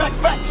payback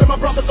facts. And my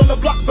brothers on the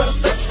block better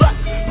stay strapped.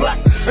 Black,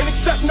 and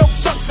accept no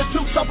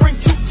substitutes. I bring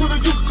truth to the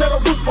youth, tear the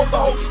roof off the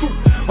whole scoop.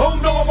 Oh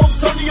no, I won't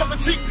turn the other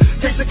cheek. In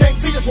case you can't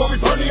see, that's why we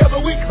burn the other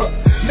week.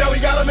 Now we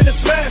got them in the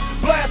smash,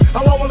 blast.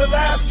 How long will it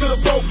last till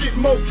the bro get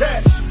more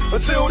cash?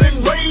 Until then,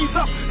 raise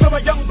up to my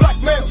young black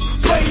males,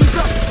 blaze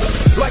up.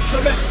 Like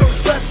Celeste, don't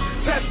stress,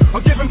 test.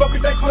 I'm giving, but be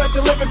thankful that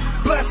you're living,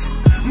 blessed.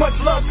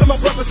 Much love to my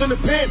brothers in the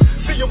pen.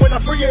 See you when I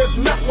free as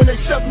not when they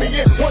shove me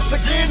in. Once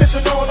again, it's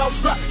an all-out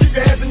scrap. Keep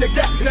your hands in the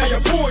gap. Now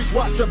your boys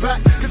watch your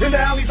back. Cause in the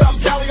alleys I'm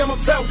Cali, I'ma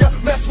tell ya.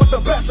 Mess with the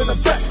best and the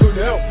best could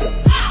help ya.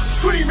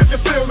 Scream if you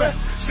feel me.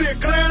 See it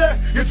clearly.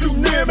 You're too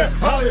near me.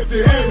 Holla if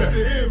you hear me.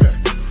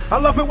 I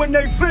love it when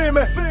they fear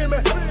me.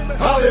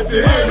 Holla if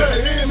you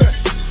hear me.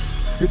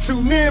 You're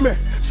too near me.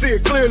 See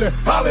it clearly.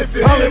 Holla if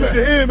you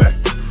hear me.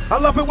 I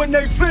love it when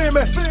they fear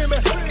me.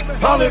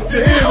 Holla if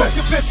you hear me.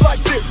 You bitch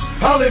like this.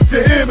 Holla if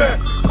you hear me.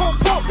 Pump,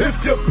 pump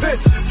if you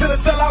piss. To the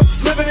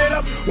sellouts, living it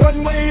up.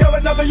 One way or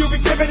another, you be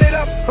giving it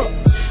up.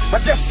 I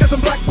guess cause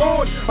I'm black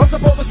born, I'm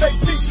supposed to say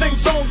peace, sing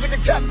songs and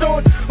get capped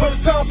on. But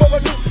it's time for a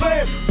new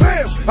plan.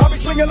 Bam! I'll be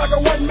swinging like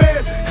a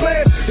one-man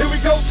clan. Here we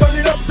go, turn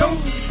it up,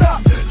 don't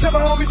stop. Tell my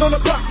homies on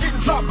the block getting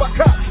dropped by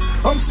cops.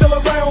 I'm still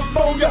around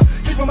for ya,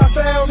 keeping my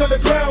sound on the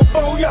ground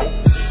for ya.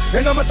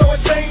 And I'ma throw a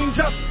change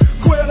up.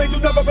 Quit, they do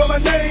never blow my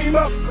name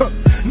up.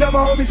 Now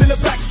my homies in the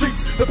back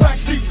streets,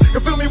 can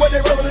feel me when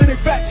they rollin' in their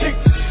fat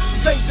cheeks.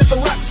 This ain't just a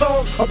rap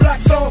song, a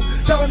black song,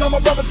 telling all my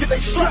brothers get they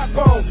strap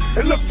on.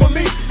 And look for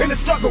me in the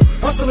struggle,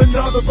 hustling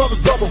to other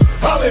brothers' bubble.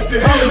 Holla if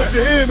you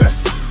hear me.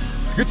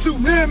 You're too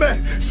near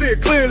me, see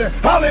it clearly.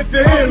 Holla if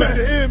you hear me.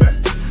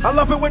 I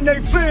love it when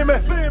they fear me.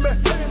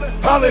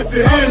 Holla if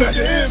you hear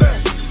me.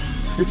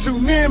 You're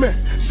too near me,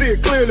 see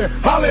it clearly.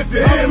 Holla if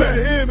you hear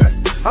me.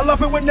 I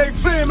love it when they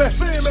fear me.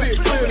 See it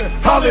clearly.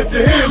 Holla if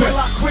you hear me.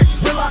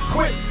 Will I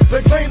quit?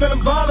 They claim that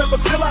I'm violent,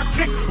 but still I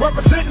kick.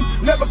 Representing,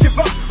 never give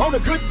up on a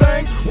good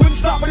thing. Wouldn't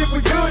stop it if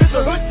we could, it's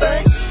a good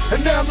thing.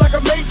 And now I'm like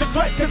a major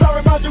threat, cause I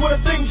remind you of the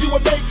things you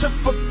were made to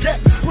forget.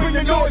 Bring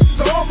your noise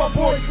so all my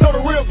boys know the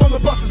real from the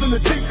buses and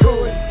the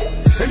decoys.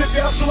 And if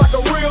you hustle like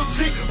a real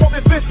G, pump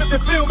your fists if you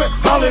feel me.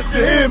 Holla if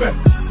you hear me.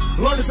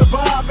 Learn to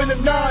survive in the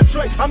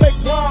non-trait. I make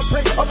crime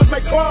pay, others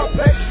make crime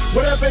pay.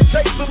 Whatever it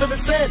takes to live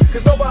in stand,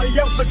 cause nobody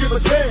else will give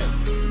a damn.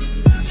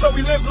 So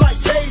we live like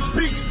cage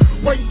beasts,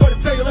 waiting for the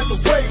day to let the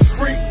waves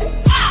free.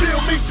 Steal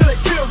me till they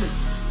kill me.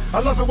 I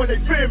love it when they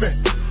fear me.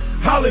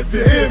 Holla if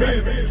you hear me.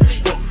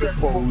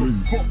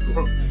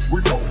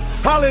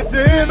 Holla if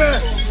you hear me.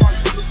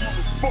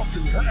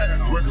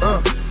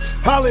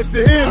 Holla if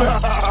you hear me.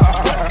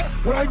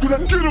 When I do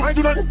that, get him. I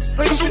do that.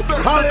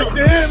 Holla if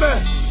you hear me.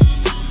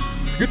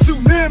 You're too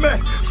near me,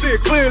 see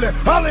it clearly.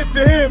 Holla if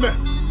you hear me.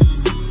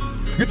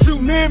 You're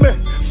too near me,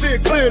 see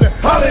it clearly.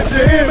 Holla if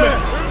you hear me.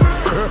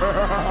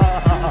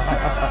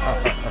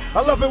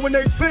 I love it when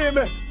they fear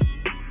me.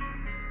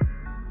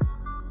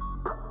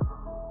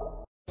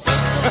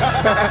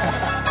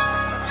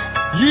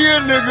 Yeah,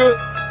 nigga.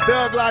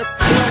 Thug life.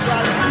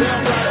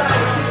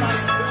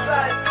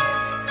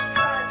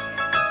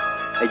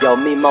 Hey yo,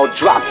 Mimo,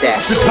 drop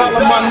that. Just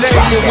holler my name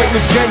and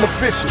witness game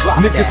official.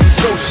 Niggas is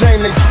so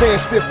shame they stand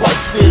stiff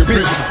like scared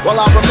bitches. While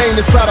I remain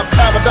inside a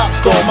paradox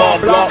called my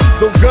block.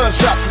 Though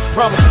gunshots is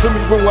promised to me,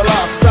 when will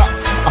I stop?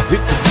 I hit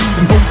the beat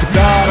and move to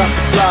God, I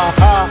can fly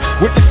high.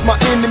 Witness my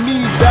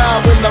enemies die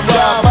when I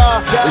ride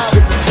by. They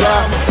shouldn't try,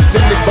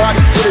 send their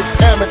bodies to their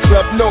parents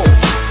up north.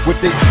 With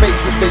their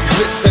faces, they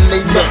glisten, they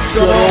nuts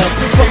cut off.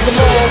 Fuck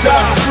them all, I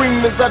scream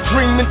as I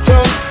dream in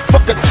tongues.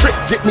 Fuck a trick,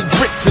 get me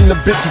rich and the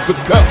bitches will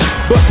come.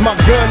 Bust my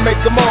gun,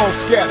 make them all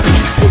scatter.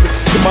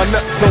 Bullets to my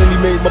nuts only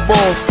made my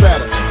balls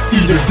fatter.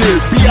 Eat a dick,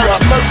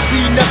 biatch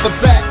mercy, never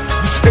that.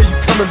 You say you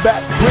coming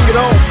back, bring it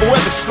on,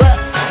 forever strap.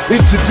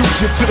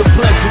 Introduce you to the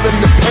pleasure and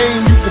the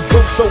pain. You could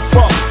go so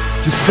far,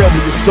 just sell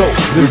me your soul.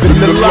 Living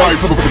the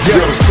life of a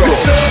ghetto star.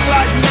 This thug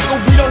life, nigga,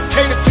 we don't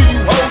cater to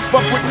you hoes.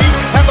 Fuck with me,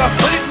 have a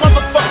hundred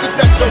motherfuckers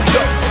at your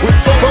door. With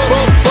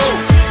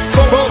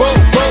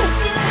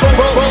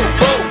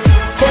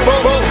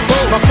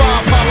my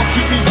firepower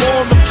keep me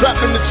warm, I'm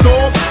trapped in the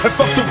storm. And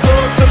fuck the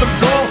world till I'm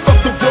gone,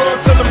 fuck the world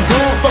till I'm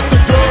gone, fuck the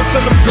world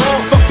till I'm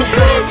gone, fuck the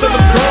world till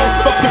I'm gone,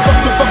 fuck the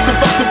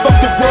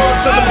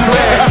world till I'm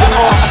gone.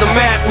 You're off the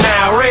map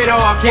now,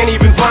 radar can't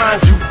even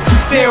find you. You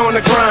stay on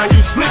the grind,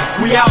 you slip,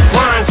 we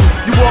outgrind you.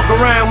 You walk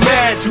around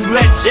mad, you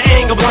let your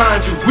anger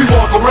blind you. We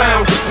walk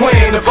around just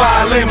playing the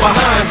violin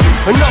behind you.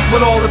 Enough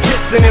with all the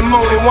pissing and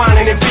moaning,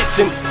 whining and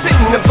bitching. Sit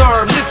and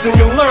observe, listen,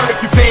 you'll learn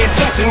if you pay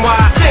attention. Why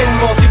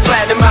 10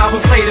 multi-platinum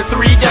albums later,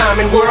 3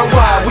 diamond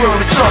worldwide. We're on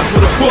the charts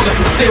with a bullet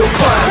and still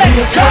climb.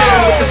 We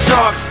playing with the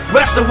sharks,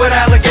 wrestle with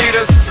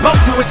alligators. Spoke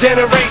to a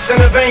generation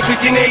of angry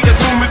teenagers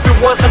whom if it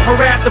wasn't for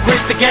rap to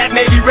bridge the gap,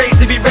 maybe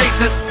raised to be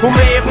racist. Who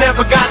may have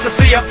never got to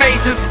see our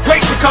faces.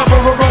 Grace to cover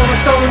a Rolling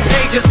Stone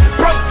pages.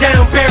 Broke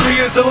down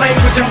barriers of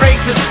language and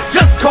races.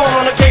 Just call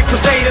on the Cape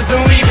Crusaders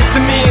and leave it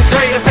to me and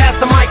Trader. Pass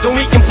the mic and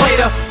we can play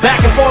the back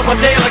and forth all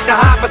day like the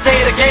hot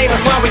potato game.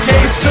 That's why we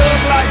came. This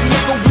thug life,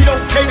 nigga, we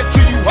don't cater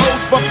to you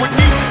hoes. Fuck with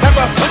me, have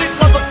a hundred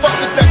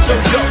motherfuckers at your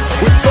door.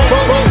 With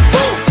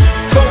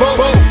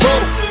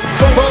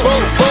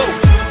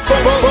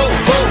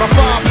my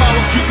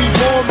firepower keep me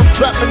warm, I'm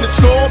trapped in the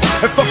storm.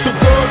 And fuck the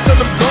world till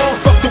I'm gone,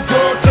 fuck the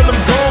world till I'm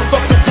gone,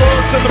 fuck the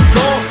world till I'm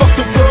gone, fuck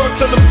the world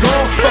till I'm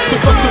gone, fuck the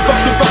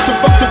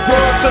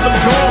world till I'm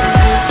gone.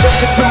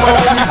 Fuck to my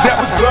homies that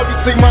was blurry,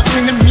 say my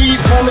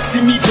enemies wanna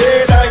see me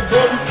dead, I ain't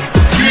worried.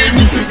 Forgive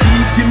me,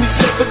 please give me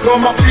something to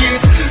calm my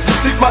fears.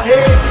 Stick my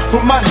head,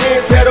 put my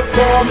hands had a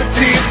palm of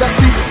tears. I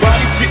see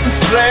bodies getting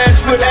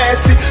splashed with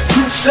acid.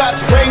 2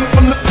 shots rain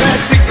from the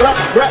plastic, lock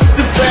wrapped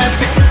in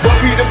plastic.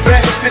 Bury the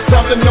bastard,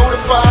 time to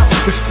notify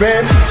the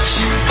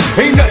Spanish.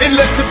 Ain't nothing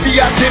left to be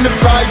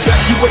identified.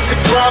 Evacuate the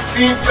crime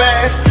scene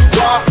fast.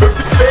 Why? Heard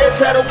the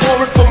feds had a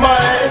warrant for my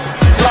ass.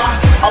 Fly,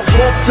 I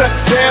won't touch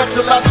down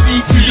till I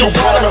see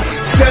Tijuana.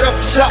 Set up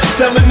shop,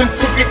 selling them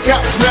crooked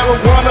cops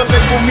marijuana.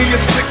 Label me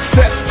a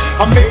success.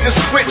 I made the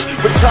switch,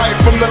 retired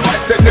from the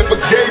life that never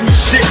gave me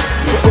shit.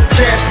 For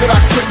cash that I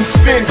couldn't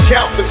spend,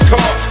 countless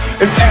cars,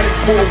 an addict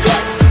for a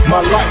wife. My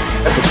life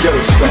as a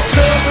ghetto star. This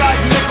thug life,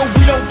 nigga,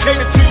 we don't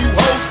cater to you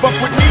hoes. Fuck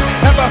with me,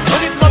 have a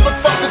hundred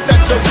motherfuckers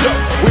at your door.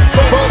 With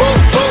my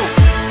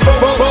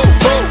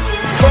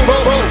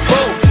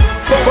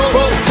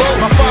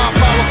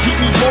firepower keep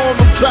me warm,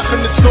 I'm trapped in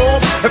the storm.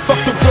 And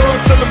fuck the world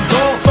till I'm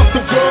gone, fuck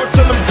the world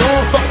till I'm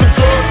gone, fuck the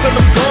world till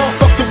I'm gone,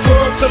 fuck the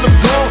world till I'm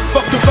gone,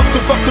 fuck the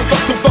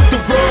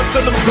world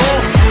till I'm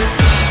gone.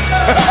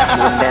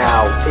 You're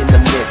now in the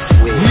mix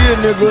with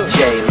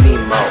DJ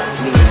Mimo.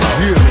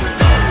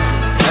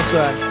 That's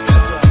right.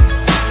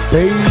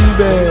 Baby,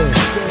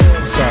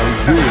 that's how we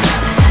do it.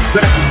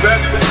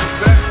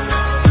 Back.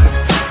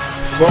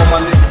 For all my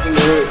niggas in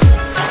the hood.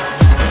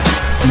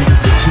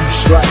 Niggas with 2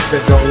 strikes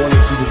that don't wanna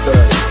see the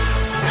third.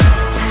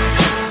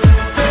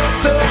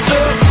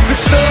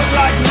 This thug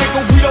life, nigga,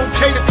 we don't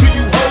cater to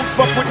you hoes.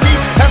 Fuck with me,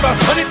 have a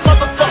hundred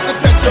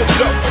motherfuckers at your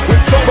door.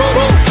 With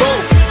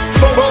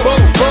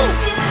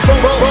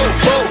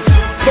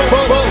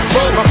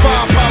my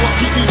firepower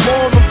keep me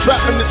warm, I'm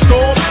trapped in the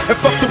storm. And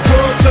fuck the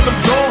world till I'm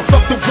gone,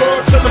 fuck the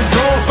world till I'm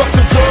gone, fuck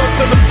the world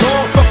till I'm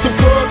gone, fuck the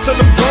world till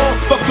I'm gone,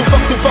 fuck the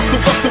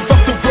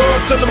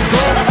world till I'm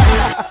gone.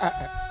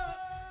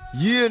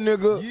 Yeah,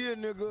 nigga.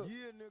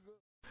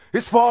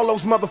 It's for all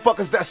those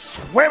motherfuckers that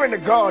swearing to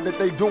God that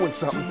they doing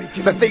something,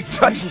 that they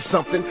touching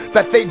something,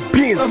 that they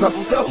being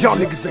something. Y'all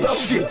niggas ain't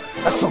shit.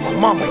 That's on my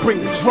mama,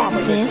 bring the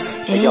drama.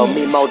 Hey yo,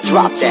 Mimo,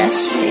 drop that.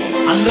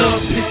 I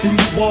love pissing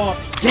you off,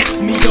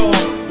 gets me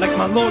off. Like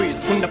my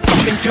lawyers when the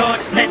fucking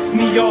judge lets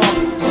me off.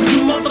 All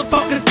you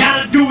motherfuckers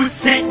gotta do is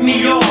set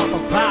me off.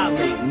 I'm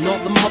violating all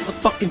the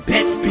motherfucking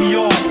bets be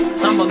off.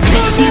 I'm a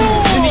leak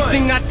news,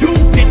 anything I do,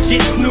 bitch,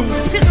 it's news.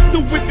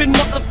 Pistol whipping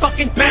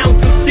motherfucking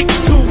bouncer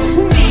 6'2".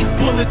 Who needs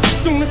bullets? As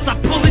soon as I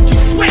pull it, you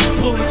sweat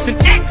bullets. An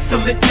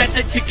excellent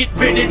method to get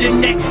rid of the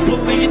next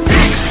bully. It's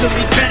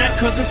actually better,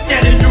 cause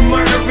instead of you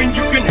murdering,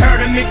 you can hurt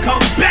him and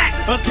come back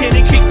again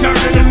and kick dirt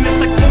in him. It's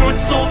like pouring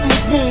salt in the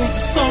wounds,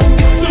 the song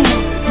gets soon.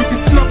 You can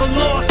smell the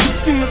lawsuit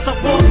soon as I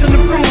walk in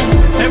the room.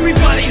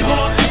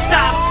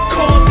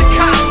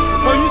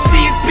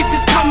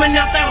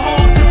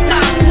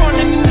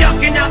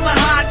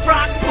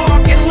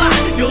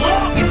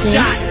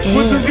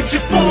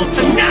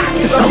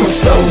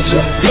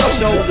 soldier. These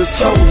shoulders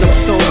hold up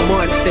so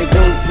much they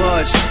won't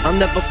budge. I'll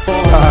never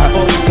fall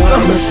before guns.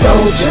 I'm a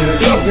soldier.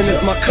 Even if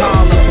my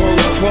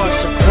collarbones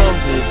crush or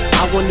crumble,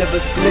 I will never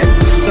slip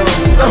or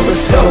stumble. I'm a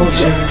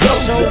soldier. These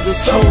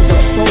shoulders hold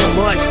up so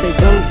much they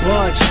won't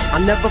budge. I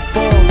never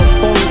fall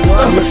before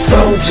guns. I'm a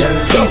soldier.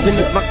 Even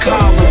if my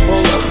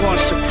collarbones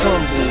crush or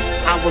crumble,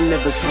 I will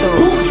never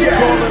stumble.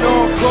 Calling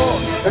all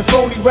calls and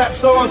phony rap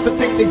stars to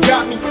think they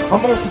got me.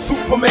 I'm on some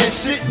Superman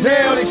shit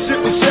now, they shit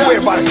me shout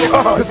me.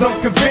 Cause I'm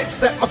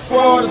convinced that my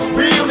squad is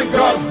real and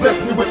God has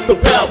blessed me with the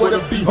power to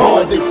be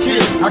hard to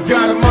kill. I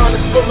got a mind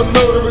that's full of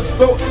murderous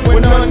thoughts.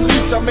 When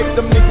unleashed, I make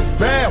them niggas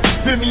bow.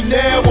 Feel me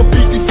now or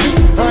beat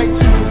deceased. I ain't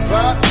choosing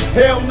sides.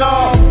 Hell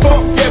nah,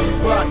 fuck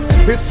everybody.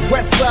 It's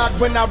West Side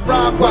when I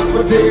ride, box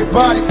for dead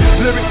bodies.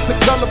 Lyrics are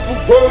colorful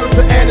words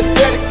and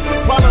anesthetics.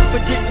 Problems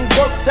are getting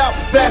worked out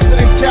faster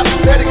than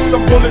calisthenics.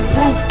 I'm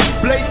bulletproof,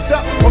 blazed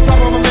up on top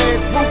of my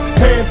man's roof.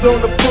 Hands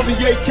on the fully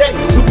AK,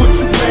 so what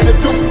you plan to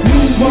do?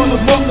 Move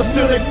motherfuckers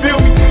till they feel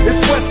me. It's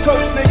West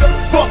Coast, nigga,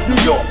 fuck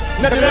New York.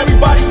 Now that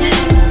everybody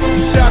here,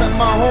 you shout at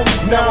my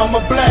homies, now I'm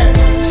a blast.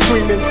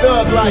 Screaming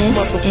thug like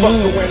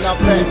motherfucker when I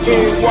pass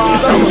in.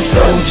 I'm a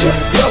soldier.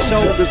 These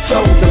shoulders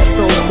hold up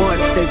so much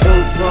they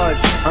won't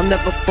budge. I'll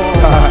never fall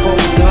before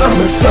guns. I'm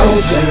a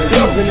soldier.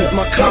 Even if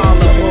my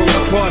collarbones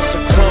crush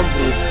or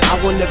crumble, I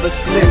will never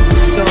slip or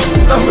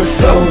stumble. I'm a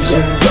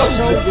soldier. These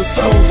shoulders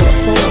hold up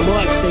so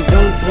much they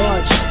won't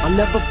budge. I'll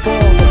never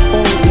fall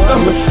before guns.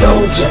 I'm a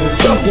soldier.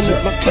 Even if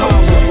my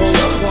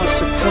collarbones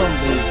crush or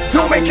crumble,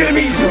 don't make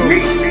enemies with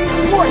me,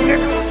 boy,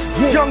 nigga.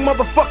 Young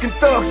motherfucking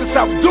thugs, that's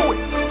how we do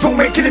it. Don't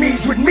make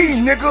enemies with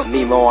me, nigga.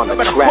 Nemo on the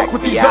better track, fuck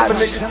with these other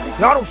niggas.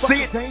 Y'all don't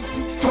see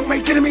it. Don't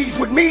make enemies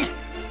with me.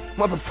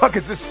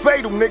 Motherfuckers is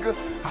fatal, nigga.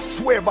 I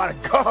swear by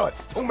the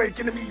gods. Don't make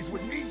enemies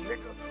with me, nigga.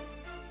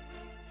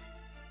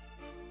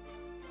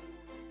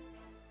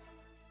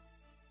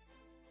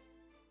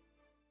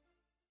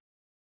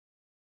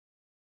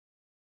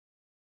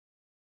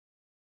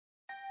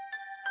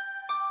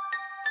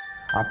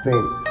 I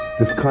think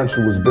this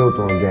country was built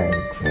on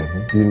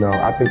gangs. You know,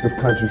 I think this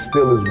country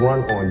still is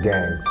run on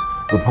gangs.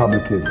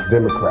 Republicans,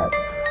 Democrats,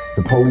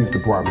 the police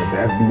department,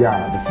 the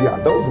FBI, the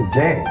CIA, those are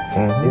gangs.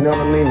 You know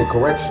what I mean? The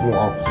correctional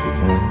officers.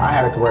 I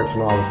had a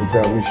correctional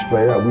officer tell me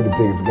straight up, we the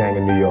biggest gang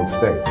in New York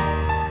State.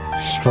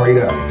 Straight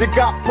up. They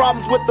got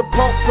problems with the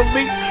punk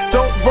police.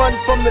 Don't run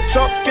from the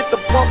chumps, get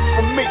the pump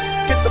from me.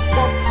 Get the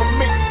pump from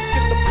me.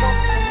 Get the pump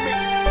from me.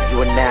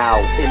 You are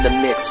now in the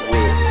mix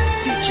with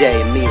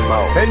DJ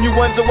Nemo. And you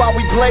wonder why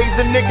we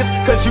blazing niggas?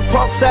 Cause you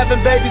punks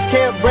having babies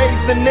can't raise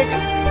the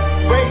niggas.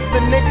 Raise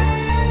the niggas.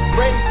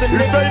 Raise the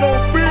niggas. If they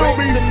don't feel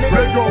me,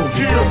 they gon'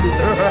 kill me.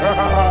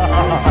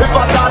 If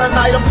I die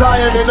tonight, I'm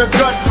dying in a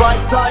gunfight.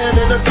 Dying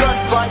in a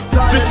gunfight.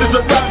 This is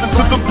a lesson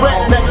to the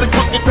rednecks and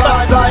crooked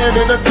ties. Dying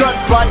in a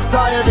gunfight.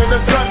 Dying in a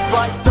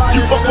gunfight.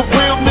 You fuck with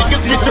real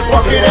niggas, get your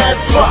fucking ass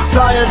dropped.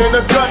 Dying in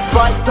a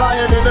gunfight.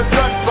 Dying in a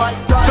gunfight.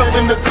 Jump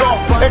in the car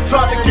and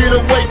try to get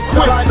away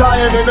quick.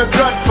 Dying in a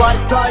gunfight.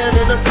 Dying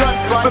in a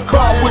gunfight. The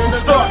car wouldn't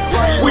start.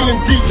 We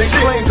in deep shit. They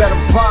claim that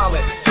I'm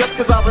violent just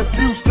cause I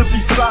refuse to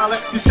be silent.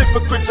 These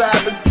hypocrites are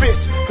having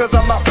bitch cause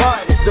I'm not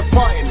buying it,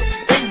 defying it.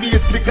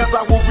 Envious because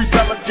I will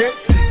rebel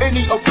against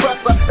any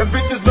oppressor and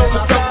bitches know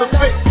the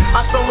self-defense.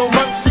 I show no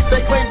mercy,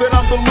 they claim that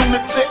I'm the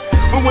lunatic.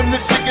 But when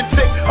this shit gets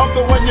thick, I'm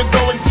the one you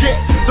go and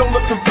get. Don't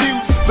look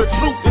confused, the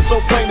truth is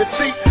so plain to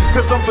see.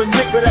 Cause I'm the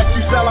nigga that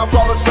you sell out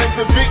all the same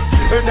to be.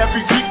 In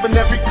every Jeep and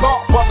every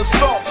car, brother,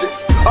 start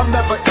this. I'm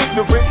never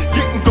ignorant,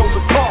 getting goals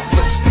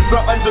accomplished. The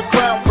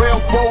underground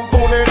railroad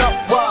on and up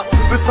rise.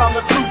 This time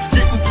the truth's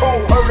getting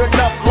told, heard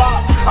enough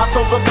live. I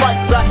told the fight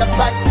back,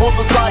 attack for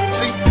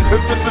society.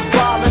 If this is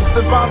violence,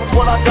 then violence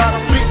what I gotta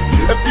be.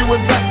 If you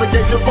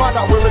investigate, you'll find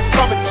out where it's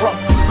coming from.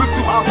 Look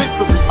through our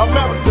history,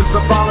 America's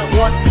the violent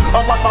one.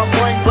 Unlike my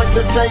brain, break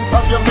the chains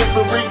of your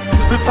misery.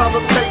 This time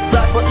to pay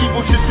back for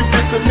evil shit you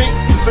did to me.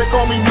 They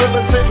call me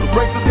militant,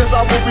 racist cause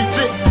I will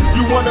resist.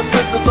 You wanna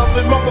censor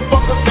something,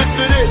 motherfucker, since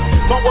it is.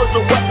 My words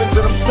are weapons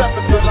and I'm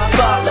stepping to the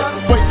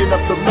silence, waking up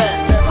the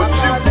mass. But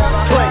you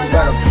claim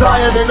that I'm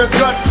dying in a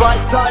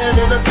gunfight, dying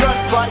in a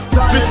gunfight.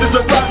 This is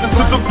a lesson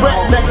to the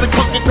rednecks and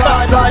crooked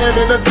ties. Dying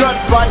in a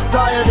gunfight,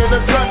 dying in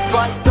a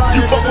gunfight.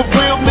 You fuck with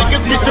real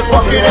niggas, get your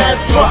fucking ass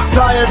dropped.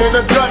 Dying in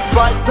a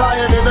gunfight,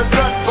 dying in a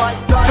gunfight.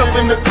 Jump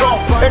in the car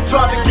and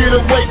try to get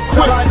away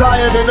quick.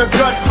 Dying in a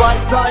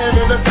gunfight, dying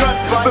in a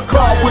gunfight. The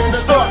car wouldn't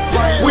start,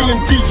 we in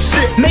deep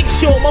shit. make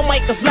sure my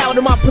mic is loud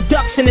and my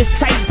production is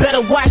tight.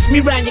 Better watch me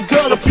round your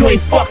girl if you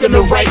ain't fucking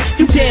her right.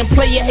 You damn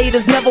player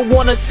haters never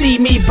wanna see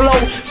me blow.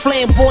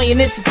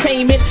 Flamboyant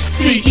entertainment,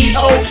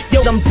 CEO.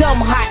 Yo, I'm dumb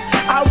hot,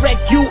 I'll wreck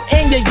you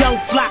and your young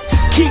flock.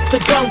 Keep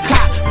the gun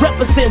cock,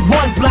 represent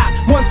one block,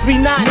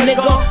 139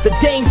 nigga, the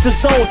danger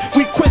zone.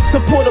 We quick to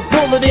put a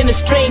bullet in a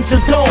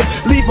stranger's dome,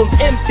 leave them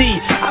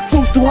empty. I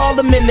cruise through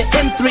Harlem in the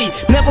M3.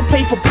 Never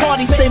pay for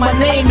parties, say my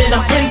name and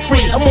I'm in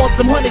free. I'm on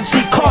some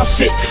 100G car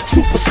shit,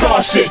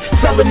 superstar shit,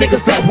 selling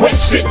niggas that wet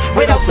shit,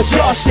 right out the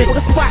jar shit.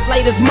 The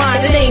spotlight is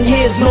mine, it ain't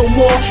his no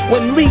more.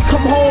 When Lee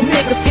come home,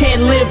 niggas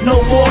can't live no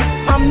more.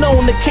 I'm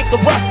known to kick a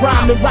rough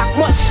rhyme and rock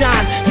much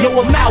shine. Yo,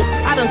 I'm out,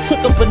 I done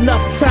took up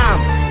enough time.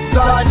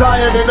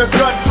 Dying in a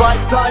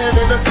gunfight, dying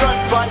in a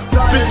gunfight.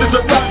 This is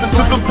a lesson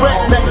to the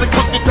rednecks and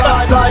cookie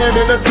ties. Dying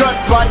in a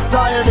gunfight,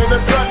 dying in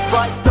a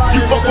gunfight.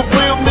 You fuck with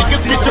real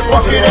niggas, get your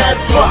fucking ass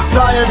dropped.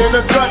 Dying in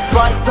a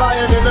gunfight,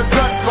 dying in a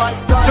gunfight.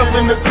 Jump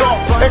in the car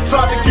and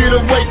try to get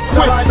away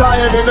quick.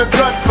 Dying in a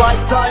gunfight,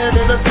 dying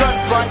in a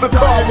gunfight. The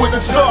car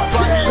wouldn't start.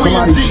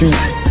 Somebody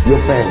shoots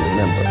your family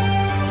member,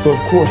 so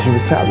of course you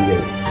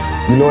retaliate.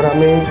 You know what I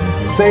mean?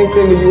 Same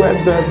thing the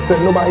U.S. does.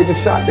 Said nobody even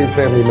shot their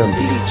family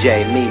members.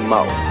 DJ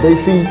Mimo. They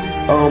see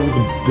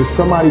just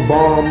somebody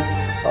bomb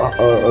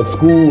a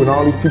school and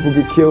all these people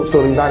get killed,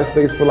 so the United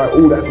States feel like,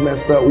 ooh, that's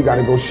messed up. We got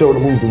to go show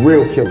them who's the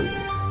real killers.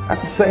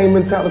 That's the same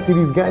mentality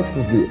these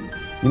gangsters get.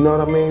 You know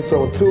what I mean?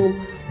 So until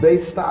they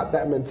stop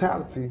that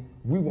mentality,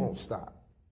 we won't stop.